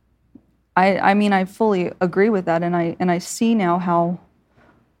I mean, I fully agree with that, and I see now how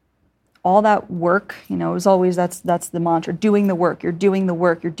all that work, it was always, that's the mantra, doing the work, you're doing the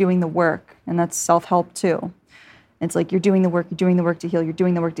work, you're doing the work, and that's self-help too. It's like, you're doing the work to heal, you're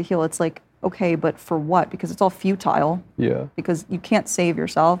doing the work to heal. It's like, okay, but for what? Because it's all futile. Yeah. Because you can't save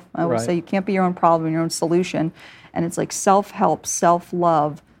yourself. I always Right. say you can't be your own problem, your own solution. And it's like self-help,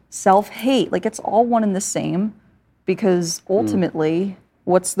 self-love, self-hate. Like, it's all one and the same, because ultimately,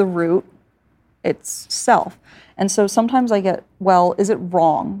 what's the root? It's self. And so sometimes I get, well, is it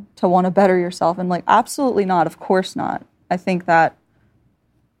wrong to want to better yourself? And like, absolutely not. Of course not. I think that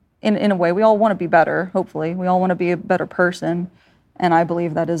in a way, we all want to be better, hopefully. We all want to be a better person. And I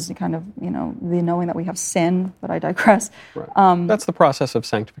believe that is kind of, the knowing that we have sin, but I digress. Right. That's the process of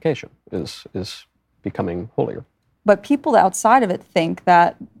sanctification, is becoming holier. But people outside of it think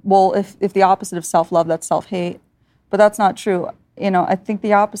that, well, if the opposite of self-love, that's self-hate. But that's not true. I think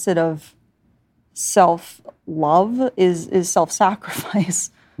the opposite of self-love is self-sacrifice.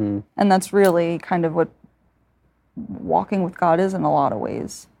 And that's really kind of what walking with God is in a lot of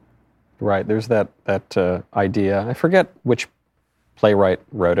ways. Right. There's that idea. I forget which playwright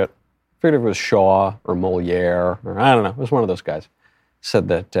wrote it. I forget if it was Shaw or Moliere, or I don't know. It was one of those guys. Said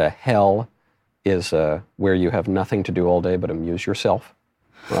that hell is where you have nothing to do all day but amuse yourself.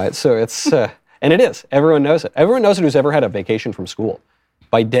 Right. So it's and it is. Everyone knows it. Everyone knows it who's ever had a vacation from school.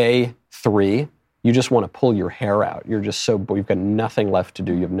 By day 3, you just want to pull your hair out. You're just so you've got nothing left to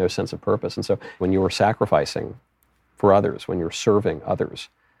do. You have no sense of purpose. And so when you are sacrificing for others, when you're serving others,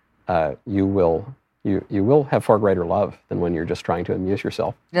 you will have far greater love than when you're just trying to amuse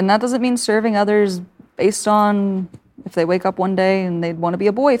yourself. And that doesn't mean serving others based on if they wake up one day and they'd want to be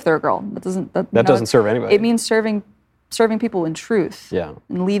a boy if they're a girl. That doesn't serve anybody. It means serving people in truth. Yeah.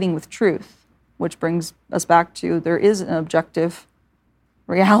 And leading with truth, which brings us back to, there is an objective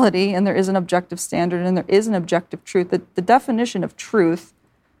reality, and there is an objective standard, and there is an objective truth. The definition of truth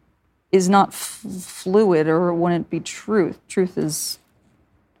is not fluid, or wouldn't be truth. Truth is,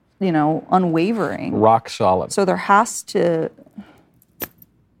 unwavering. Rock solid. So there has to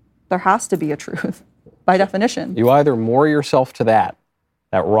be a truth, by definition. You either moor yourself to that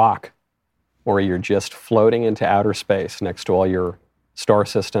rock, or you're just floating into outer space next to all your star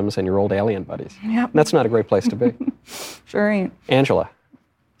systems and your old alien buddies. Yep. And that's not a great place to be. Sure ain't. Angela,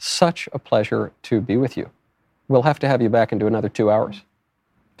 such a pleasure to be with you. We'll have to have you back and do another 2 hours.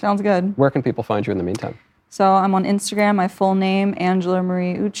 Sounds good. Where can people find you in the meantime? So I'm on Instagram, my full name, Angela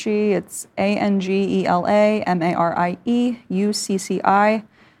Marie Ucci. It's ANGELA MARIEUCCI.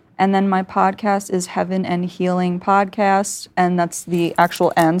 And then my podcast is Heaven and Healing Podcast, and that's the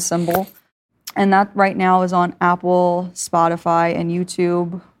actual N symbol. And that right now is on Apple, Spotify, and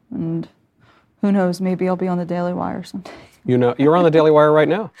YouTube. And who knows, maybe I'll be on the Daily Wire someday. You're on the Daily Wire right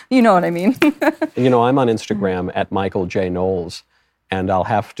now. You know what I mean. I'm on Instagram at Michael J. Knowles, and I'll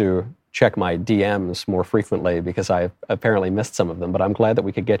have to check my DMs more frequently because I apparently missed some of them. But I'm glad that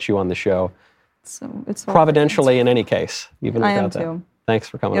we could get you on the show. So it's providentially, in any case, even I without am that. too. Thanks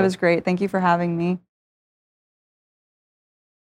for coming. It was great. Thank you for having me.